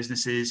 different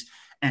businesses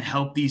and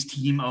help these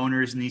team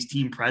owners and these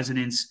team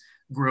presidents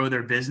grow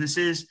their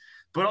businesses,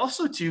 but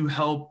also to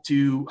help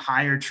to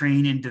hire,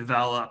 train, and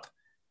develop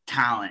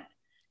talent,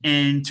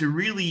 and to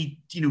really,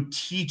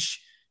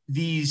 teach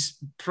these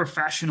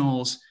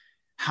professionals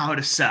how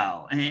to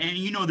sell. And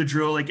the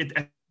drill, like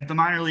at the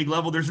minor league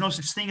level, there's no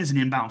such thing as an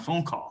inbound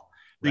phone call.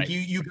 Like right.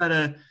 you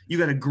gotta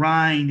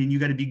grind, and you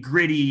gotta be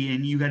gritty,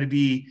 and you gotta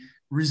be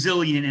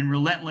resilient and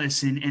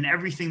relentless in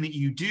everything that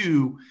you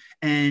do.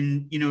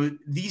 And,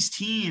 these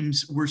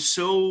teams were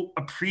so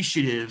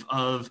appreciative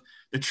of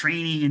the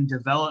training and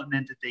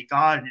development that they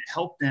got, and it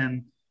helped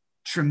them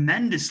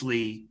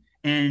tremendously.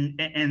 And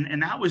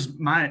that was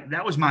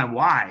my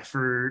why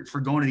for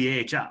going to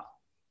the AHL.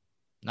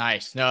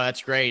 Nice. No,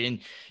 that's great. And,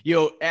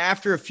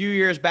 after a few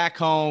years back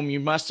home, you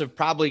must have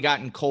probably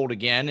gotten cold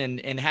again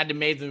and had to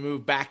make the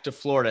move back to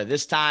Florida,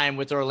 this time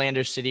with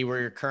Orlando City, where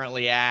you're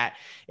currently at.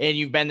 And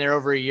you've been there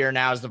over a year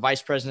now as the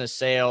vice president of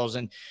sales.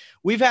 And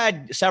we've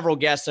had several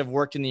guests that have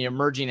worked in the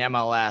emerging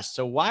MLS.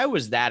 So why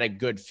was that a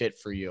good fit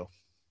for you?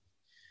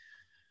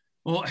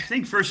 Well, I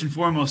think first and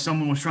foremost,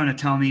 someone was trying to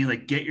tell me,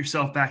 like, get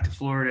yourself back to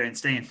Florida and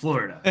stay in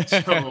Florida.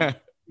 So,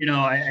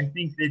 I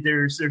think that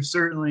there's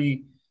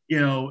certainly,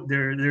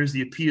 there's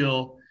the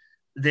appeal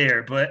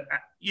there. But,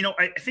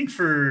 I think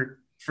for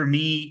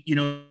me,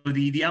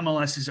 the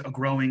MLS is a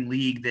growing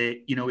league that,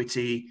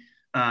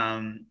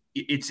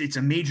 it's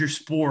a major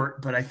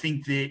sport, but I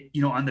think that,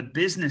 on the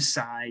business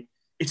side,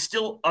 it's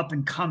still up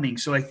and coming.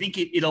 So I think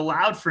it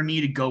allowed for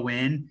me to go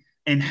in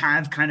and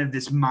have kind of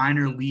this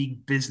minor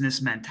league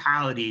business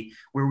mentality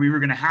where we were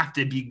going to have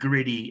to be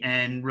gritty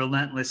and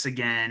relentless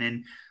again,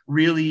 and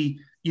really,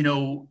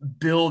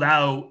 build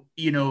out,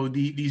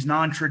 these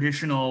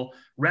non-traditional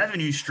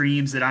revenue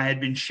streams that I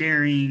had been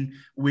sharing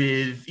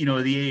with,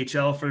 the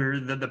AHL for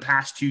the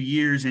past 2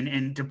 years,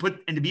 and to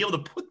be able to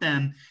put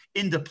them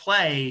into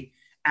play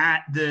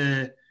at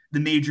the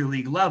major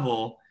league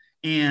level.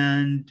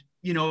 And,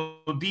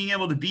 being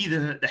able to be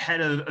the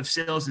head of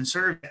sales and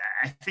service,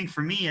 I think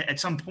for me at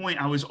some point,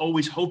 I was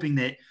always hoping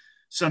that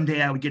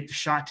someday I would get the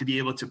shot to be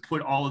able to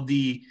put all of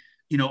the,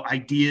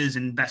 ideas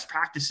and best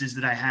practices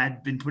that I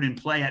had been put in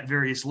play at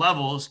various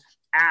levels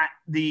at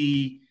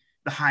the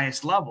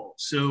highest level.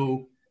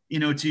 So,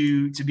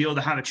 to be able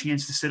to have a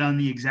chance to sit on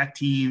the exec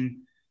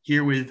team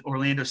here with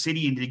Orlando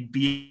City and to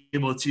be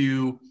able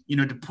to,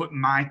 to put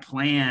my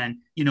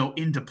plan,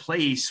 into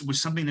place was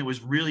something that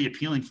was really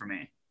appealing for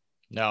me.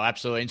 No,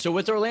 absolutely. And so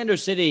with Orlando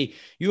City,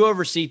 you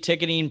oversee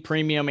ticketing,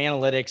 premium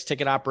analytics,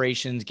 ticket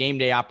operations, game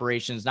day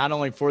operations, not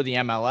only for the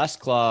MLS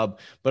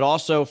club, but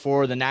also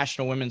for the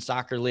National Women's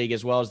Soccer League,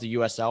 as well as the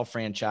USL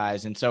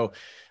franchise. And so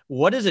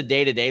what does a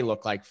day-to-day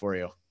look like for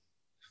you?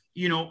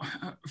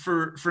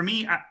 For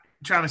me,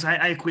 Travis,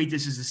 I equate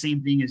this as the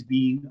same thing as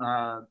being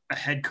a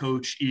head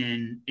coach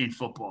in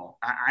football.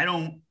 I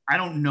don't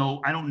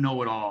know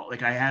it all.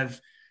 Like, I have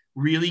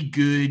really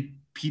good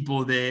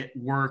people that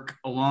work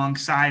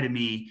alongside of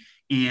me.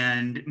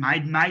 And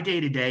my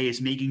day-to-day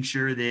is making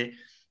sure that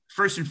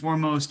first and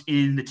foremost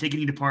in the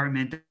ticketing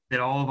department, that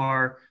all of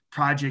our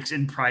projects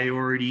and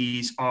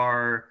priorities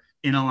are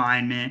in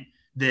alignment,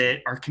 that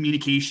our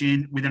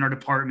communication within our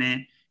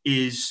department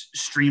is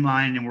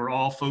streamlined and we're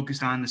all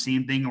focused on the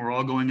same thing and we're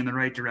all going in the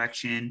right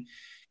direction.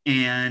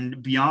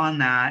 And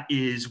beyond that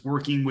is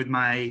working with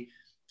my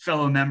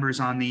fellow members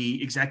on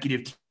the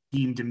executive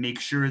team to make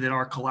sure that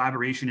our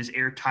collaboration is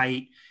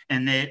airtight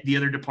and that the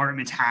other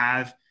departments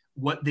have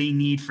what they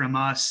need from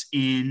us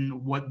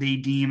in what they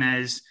deem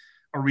as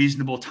a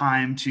reasonable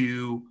time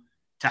to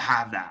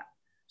have that.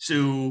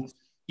 So,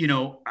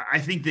 I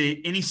think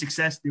that any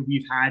success that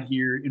we've had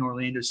here in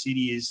Orlando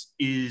City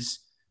is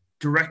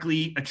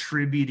directly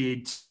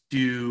attributed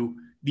to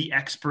the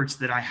experts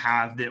that I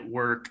have that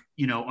work,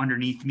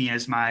 underneath me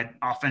as my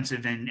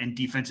offensive and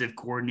defensive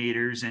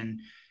coordinators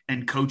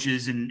and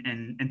coaches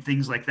and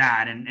things like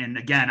that. And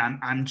again,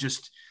 I'm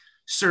just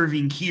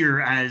serving here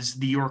as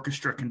the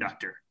orchestra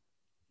conductor.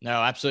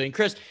 No, absolutely. And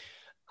Chris,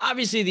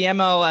 obviously the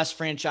MLS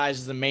franchise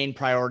is the main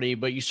priority,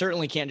 but you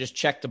certainly can't just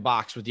check the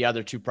box with the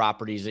other two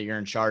properties that you're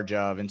in charge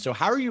of. And so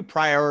how are you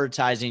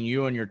prioritizing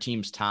you and your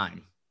team's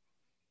time?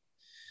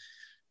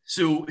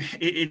 So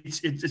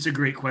it's a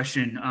great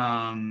question.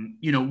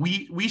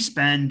 We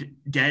spend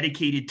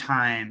dedicated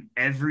time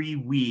every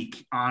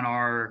week on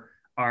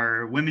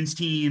our women's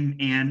team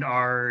and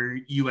our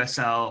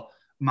USL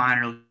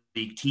minor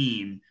league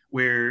team,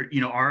 where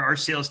our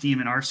sales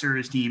team and our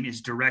service team is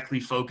directly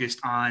focused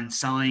on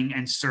selling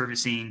and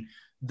servicing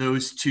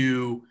those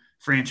two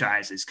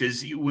franchises.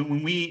 Because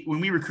when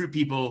we recruit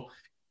people,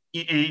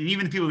 and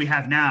even the people we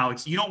have now,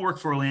 you don't work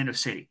for Orlando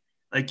City.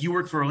 Like, you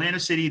work for Orlando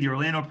City, the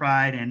Orlando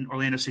Pride, and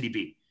Orlando City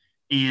B.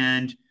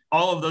 And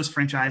all of those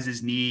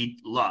franchises need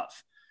love.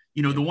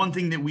 The one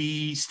thing that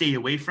we stay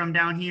away from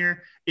down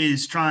here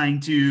is trying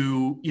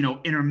to,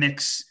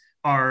 intermix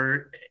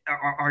our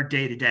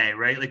day-to-day,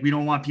 right? Like, we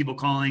don't want people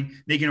calling,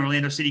 make an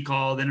Orlando City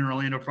call, then an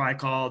Orlando Pride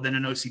call, then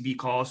an OCB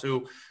call.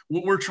 So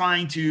we're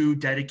trying to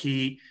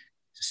dedicate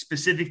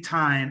specific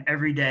time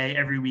every day,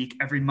 every week,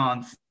 every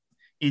month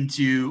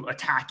into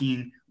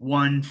attacking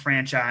one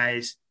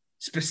franchise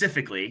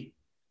specifically.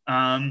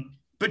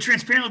 But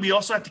transparently, we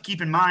also have to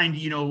keep in mind,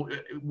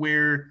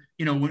 where,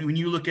 when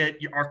you look at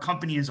our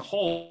company as a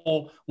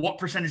whole, what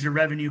percentage of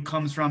revenue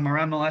comes from our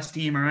MLS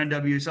team, our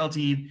NWSL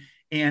team,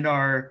 and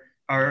our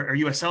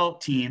USL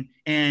team.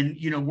 And,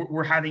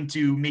 we're having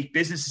to make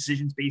business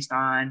decisions based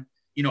on,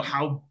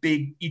 how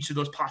big each of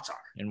those pots are.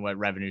 And what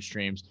revenue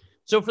streams.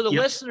 So for the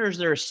listeners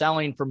that are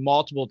selling for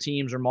multiple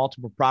teams or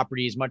multiple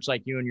properties, much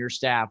like you and your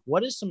staff,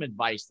 what is some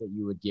advice that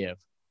you would give?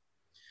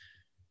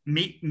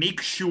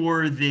 Make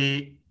sure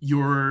that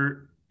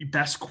your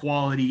best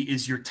quality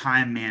is your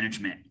time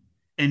management,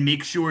 and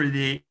make sure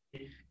that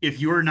if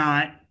you're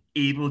not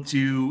able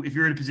to, if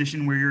you're in a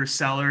position where you're a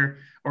seller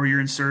or you're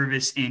in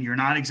service and you're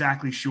not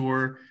exactly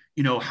sure,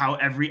 how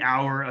every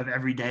hour of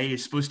every day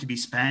is supposed to be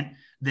spent,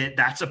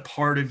 that's a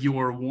part of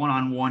your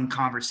one-on-one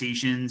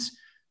conversations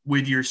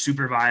with your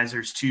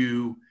supervisors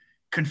to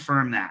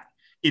confirm that.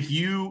 If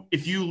you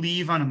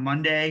leave on a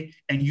Monday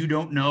and you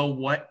don't know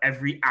what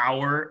every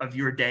hour of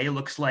your day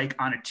looks like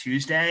on a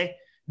Tuesday,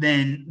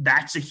 then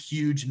that's a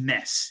huge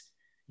miss.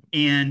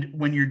 And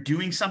when you're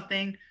doing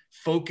something,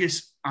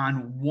 focus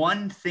on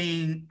one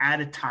thing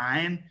at a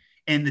time.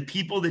 And the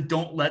people that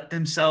don't let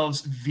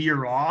themselves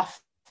veer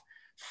off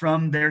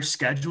from their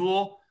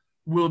schedule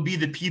will be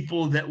the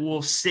people that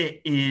will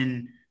sit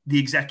in the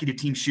executive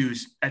team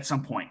shoes at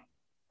some point.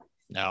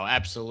 No,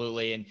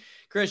 absolutely. And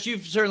Chris,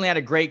 you've certainly had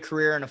a great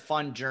career and a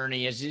fun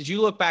journey. As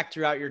you look back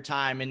throughout your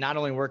time and not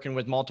only working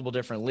with multiple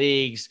different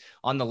leagues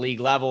on the league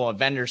level, a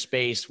vendor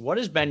space, what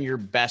has been your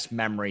best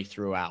memory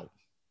throughout?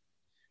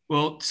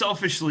 Well,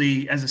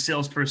 selfishly, as a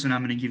salesperson, I'm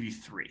going to give you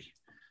three.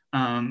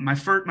 My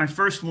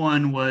first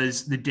one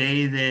was the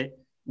day that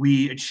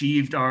we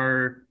achieved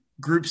our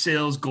group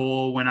sales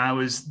goal when I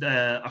was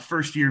a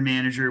first-year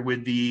manager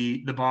with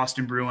the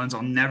Boston Bruins.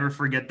 I'll never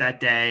forget that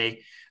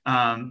day.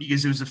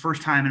 Because it was the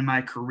first time in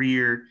my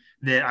career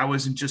that I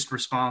wasn't just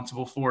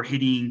responsible for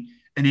hitting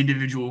an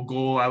individual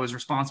goal. I was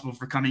responsible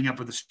for coming up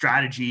with a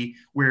strategy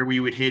where we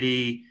would hit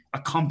a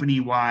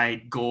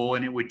company-wide goal,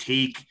 and it would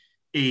take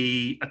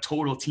a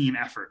total team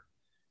effort.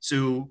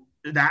 So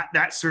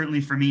that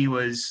certainly for me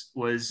was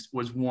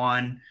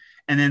one.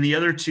 And then the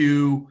other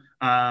two,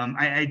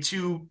 I had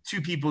two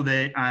people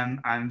that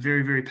I'm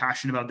very, very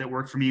passionate about that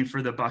work for me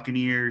for the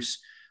Buccaneers.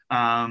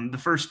 The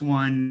first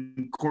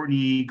one,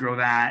 Courtney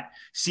Grovat,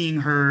 seeing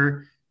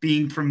her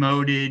being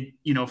promoted,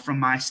 from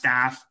my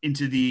staff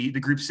into the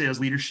group sales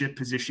leadership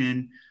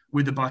position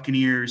with the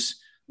Buccaneers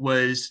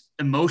was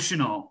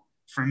emotional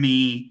for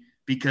me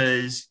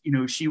because,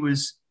 she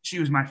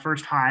was my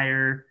first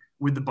hire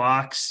with the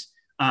Bucs.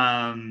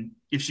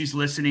 If she's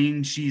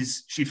listening, she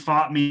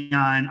fought me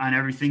on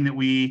everything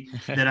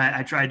that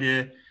I tried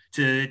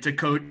to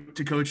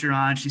coach her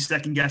on. She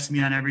second guessed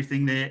me on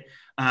everything that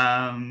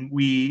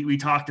we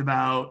talked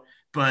about,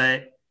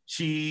 but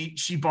she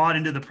bought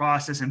into the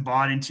process and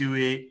bought into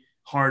it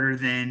harder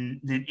than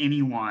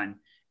anyone.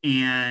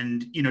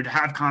 And, to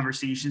have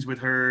conversations with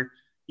her,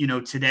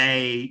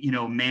 today,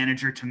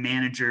 manager to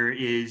manager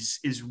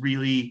is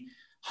really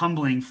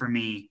humbling for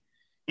me.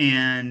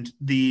 And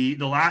the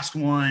last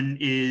one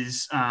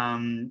is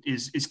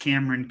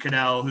Cameron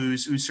Cadell, who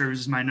serves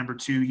as my number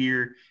 2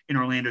 here in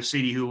Orlando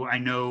City, who I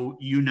know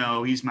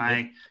he's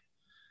my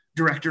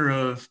director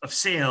of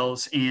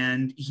sales,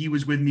 and he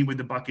was with me with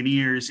the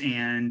Buccaneers,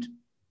 and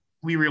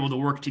we were able to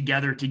work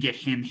together to get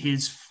him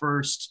his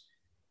first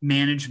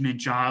management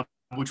job,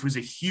 which was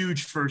a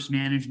huge first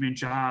management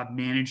job,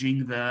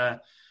 managing the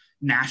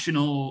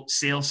national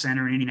sales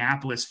center in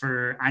Indianapolis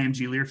for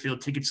IMG Learfield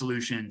Ticket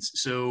Solutions.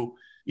 So,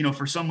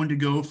 for someone to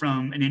go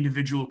from an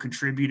individual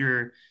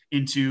contributor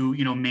into,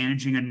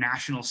 managing a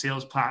national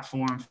sales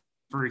platform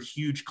for a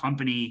huge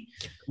company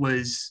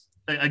was,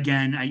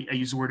 again, I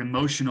use the word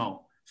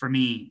emotional for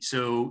me.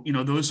 So,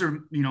 those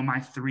are, my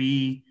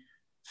 3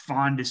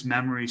 fondest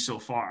memories so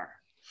far.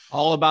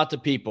 All about the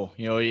people,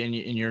 and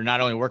you're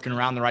not only working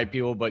around the right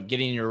people, but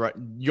getting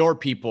your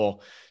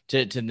people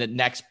to the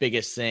next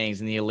biggest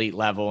things in the elite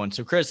level. And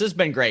so, Chris, this has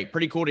been great.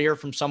 Pretty cool to hear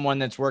from someone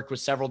that's worked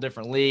with several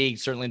different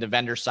leagues, certainly the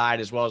vendor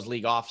side as well as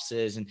league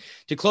offices. And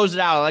to close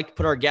it out, I'd like to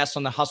put our guests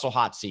on the Hustle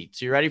Hot Seat.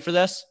 So you ready for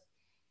this?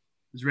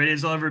 As ready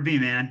as I'll ever be,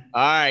 man.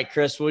 All right,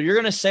 Chris. Well, you're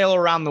going to sail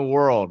around the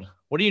world.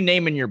 What are you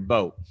naming your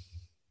boat?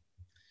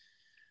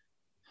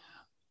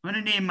 I'm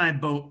going to name my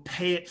boat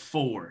Pay It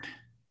Forward.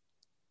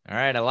 All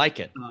right. I like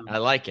it.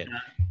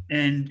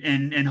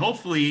 And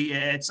hopefully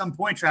at some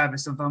point,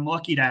 Travis, if I'm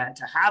lucky to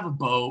have a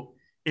boat,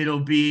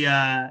 it'll be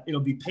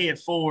Pay It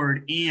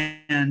Forward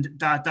and ...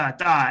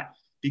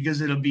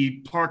 because it'll be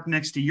parked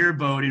next to your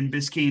boat in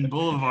Biscayne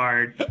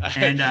Boulevard.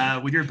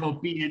 And with your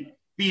boat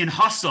being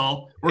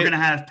Hustle, we're going to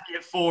have Pay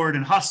It Forward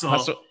and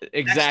Hustle.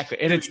 Exactly.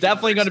 And it's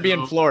definitely going to be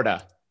in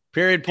Florida.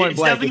 Period, point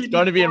blank. It's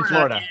going to be in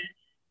Florida.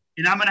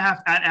 And I'm gonna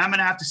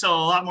have to sell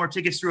a lot more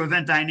tickets through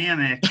Event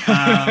Dynamic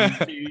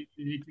to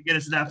get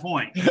us to that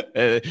point.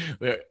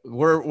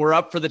 We're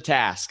up for the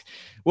task.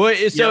 Well,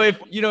 so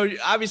if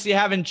obviously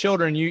having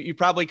children, you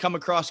probably come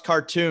across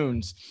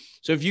cartoons.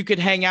 So if you could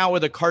hang out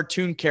with a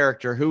cartoon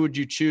character, who would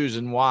you choose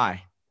and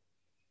why?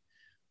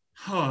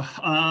 I'll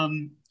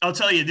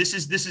tell you,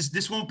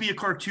 this won't be a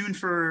cartoon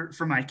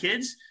for my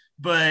kids,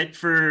 but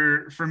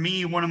for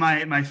me, one of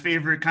my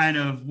favorite kind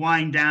of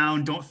wind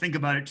down, don't think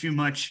about it too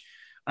much.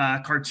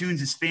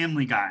 Cartoons is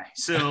Family Guy.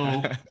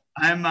 So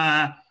I'm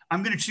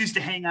going to choose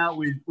to hang out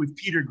with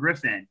Peter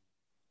Griffin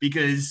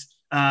because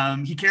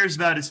he cares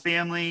about his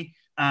family,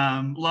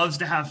 loves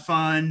to have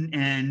fun.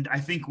 And I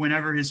think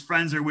whenever his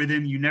friends are with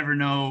him, you never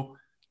know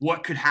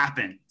what could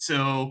happen.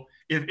 So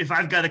if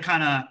I've got to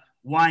kind of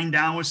wind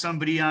down with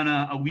somebody on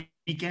a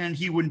weekend,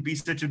 he wouldn't be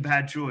such a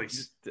bad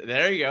choice.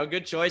 There you go.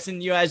 Good choice.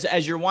 And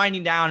as you're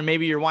winding down, and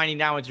maybe you're winding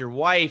down with your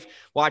wife,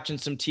 watching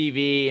some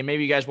TV, and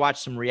maybe you guys watch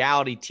some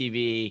reality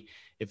TV.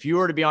 If you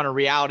were to be on a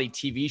reality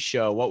TV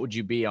show, what would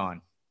you be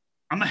on?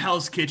 I'm a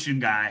Hell's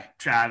Kitchen guy,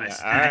 Travis.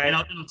 All right. And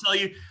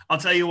I'll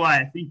tell you why.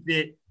 I think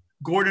that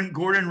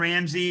Gordon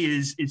Ramsay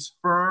is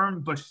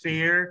firm but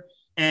fair.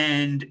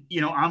 And,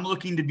 I'm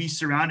looking to be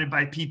surrounded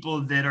by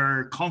people that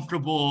are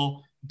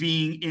comfortable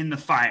being in the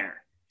fire.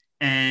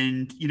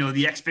 And,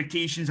 the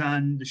expectations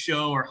on the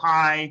show are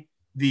high.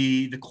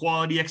 The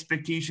quality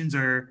expectations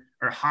are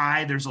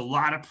high. There's a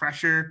lot of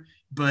pressure,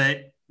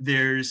 but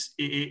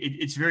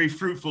it's very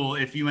fruitful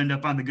if you end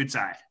up on the good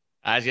side.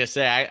 I was going to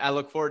say, I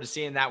look forward to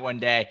seeing that one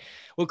day.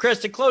 Well, Chris,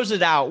 to close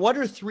it out, what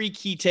are 3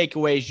 key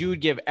takeaways you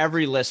would give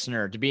every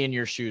listener to be in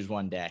your shoes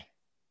one day?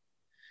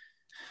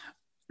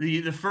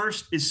 The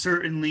first is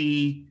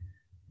certainly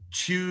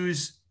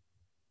choose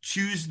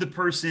the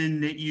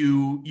person that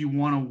you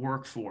want to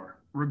work for,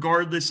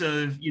 regardless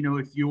of,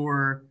 if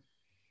you're,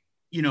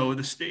 in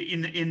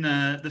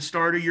the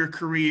start of your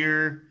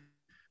career,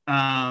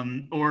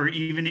 or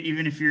even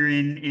if you're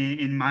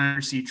in my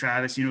seat,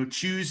 Travis,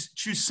 choose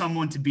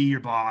someone to be your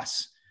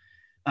boss.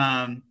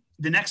 The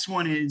next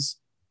one is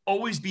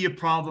always be a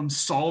problem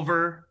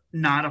solver,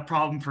 not a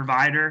problem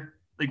provider.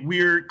 Like,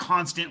 we're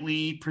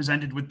constantly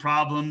presented with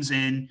problems,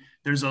 and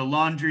there's a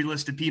laundry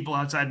list of people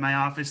outside my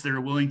office that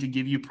are willing to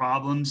give you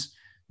problems.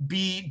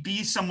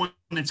 Be someone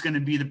that's going to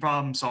be the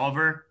problem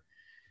solver.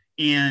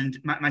 And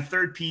my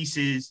third piece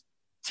is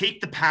take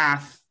the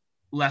path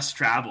less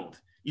traveled.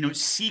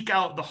 Seek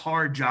out the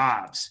hard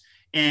jobs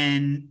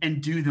and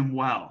do them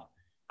well.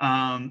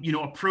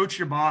 Approach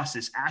your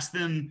bosses, ask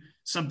them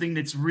something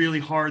that's really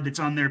hard that's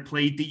on their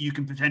plate that you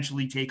can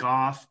potentially take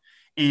off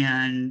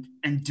and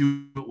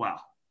do it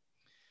well.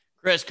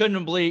 Chris,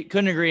 couldn't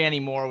agree any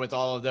more with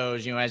all of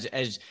those.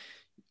 As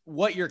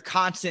what your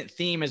constant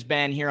theme has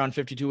been here on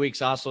 52 Weeks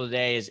Hustle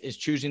today is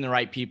choosing the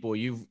right people.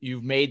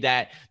 You've made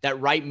that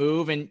right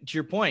move. And to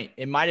your point,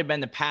 it might've been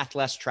the path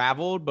less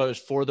traveled, but it was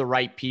for the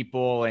right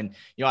people. And,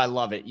 I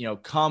love it.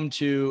 Come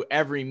to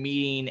every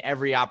meeting,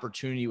 every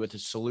opportunity with a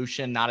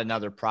solution, not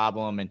another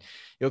problem. And,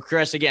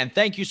 Chris, again,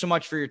 thank you so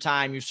much for your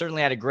time. You've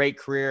certainly had a great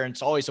career, and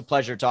it's always a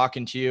pleasure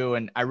talking to you.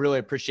 And I really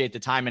appreciate the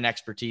time and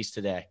expertise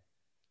today.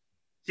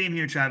 Same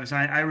here, Travis.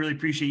 I really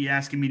appreciate you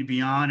asking me to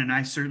be on, and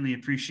I certainly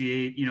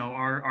appreciate,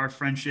 our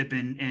friendship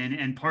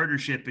and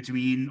partnership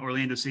between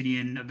Orlando City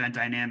and Event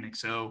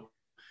Dynamics. So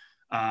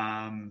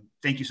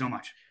thank you so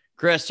much.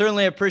 Chris,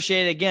 certainly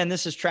appreciate it. Again,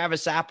 this is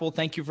Travis Apple.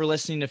 Thank you for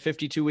listening to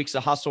 52 Weeks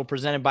of Hustle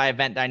presented by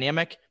Event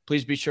Dynamic.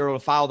 Please be sure to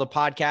follow the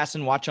podcast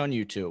and watch on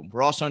YouTube.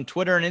 We're also on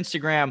Twitter and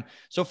Instagram,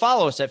 so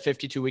follow us at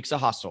 52 Weeks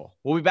of Hustle.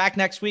 We'll be back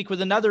next week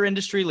with another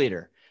industry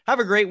leader. Have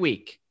a great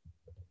week.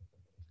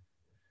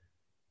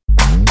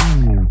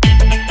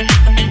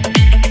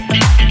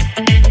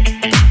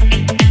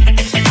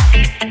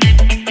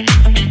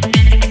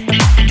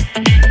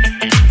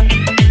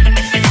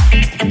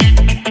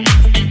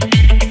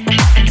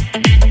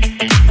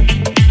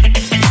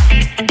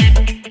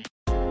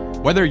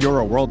 Whether you're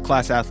a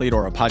world-class athlete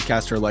or a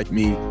podcaster like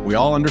me, we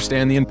all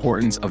understand the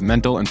importance of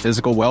mental and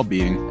physical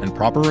well-being and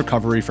proper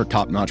recovery for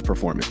top-notch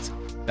performance.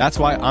 That's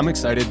why I'm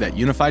excited that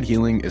Unified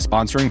Healing is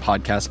sponsoring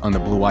podcasts on the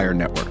Blue Wire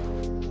Network.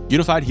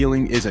 Unified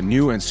Healing is a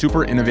new and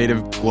super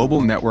innovative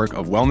global network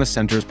of wellness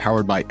centers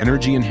powered by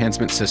Energy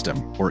Enhancement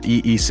System, or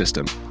EE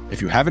System.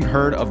 If you haven't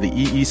heard of the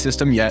EE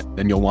System yet,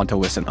 then you'll want to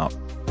listen up.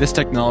 This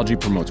technology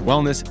promotes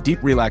wellness,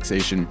 deep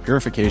relaxation,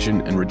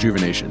 purification, and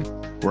rejuvenation.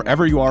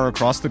 Wherever you are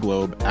across the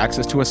globe,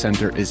 access to a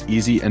center is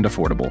easy and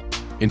affordable.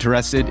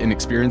 Interested in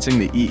experiencing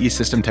the EE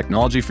System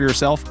technology for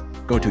yourself?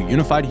 Go to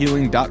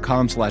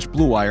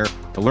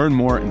unifiedhealing.com/bluewire to learn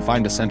more and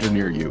find a center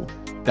near you.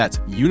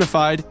 That's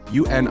unified,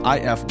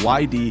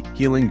 UNIFYD,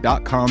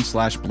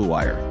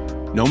 healing.com/bluewire.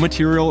 No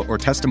material or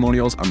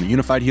testimonials on the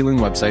Unified Healing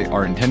website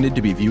are intended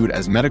to be viewed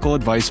as medical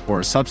advice or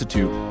a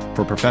substitute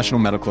for professional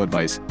medical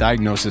advice,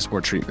 diagnosis,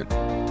 or treatment.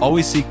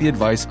 Always seek the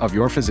advice of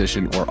your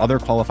physician or other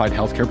qualified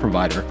healthcare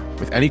provider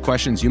with any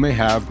questions you may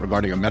have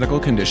regarding a medical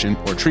condition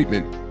or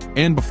treatment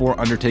and before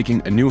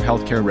undertaking a new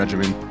healthcare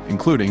regimen,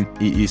 including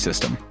EE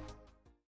System.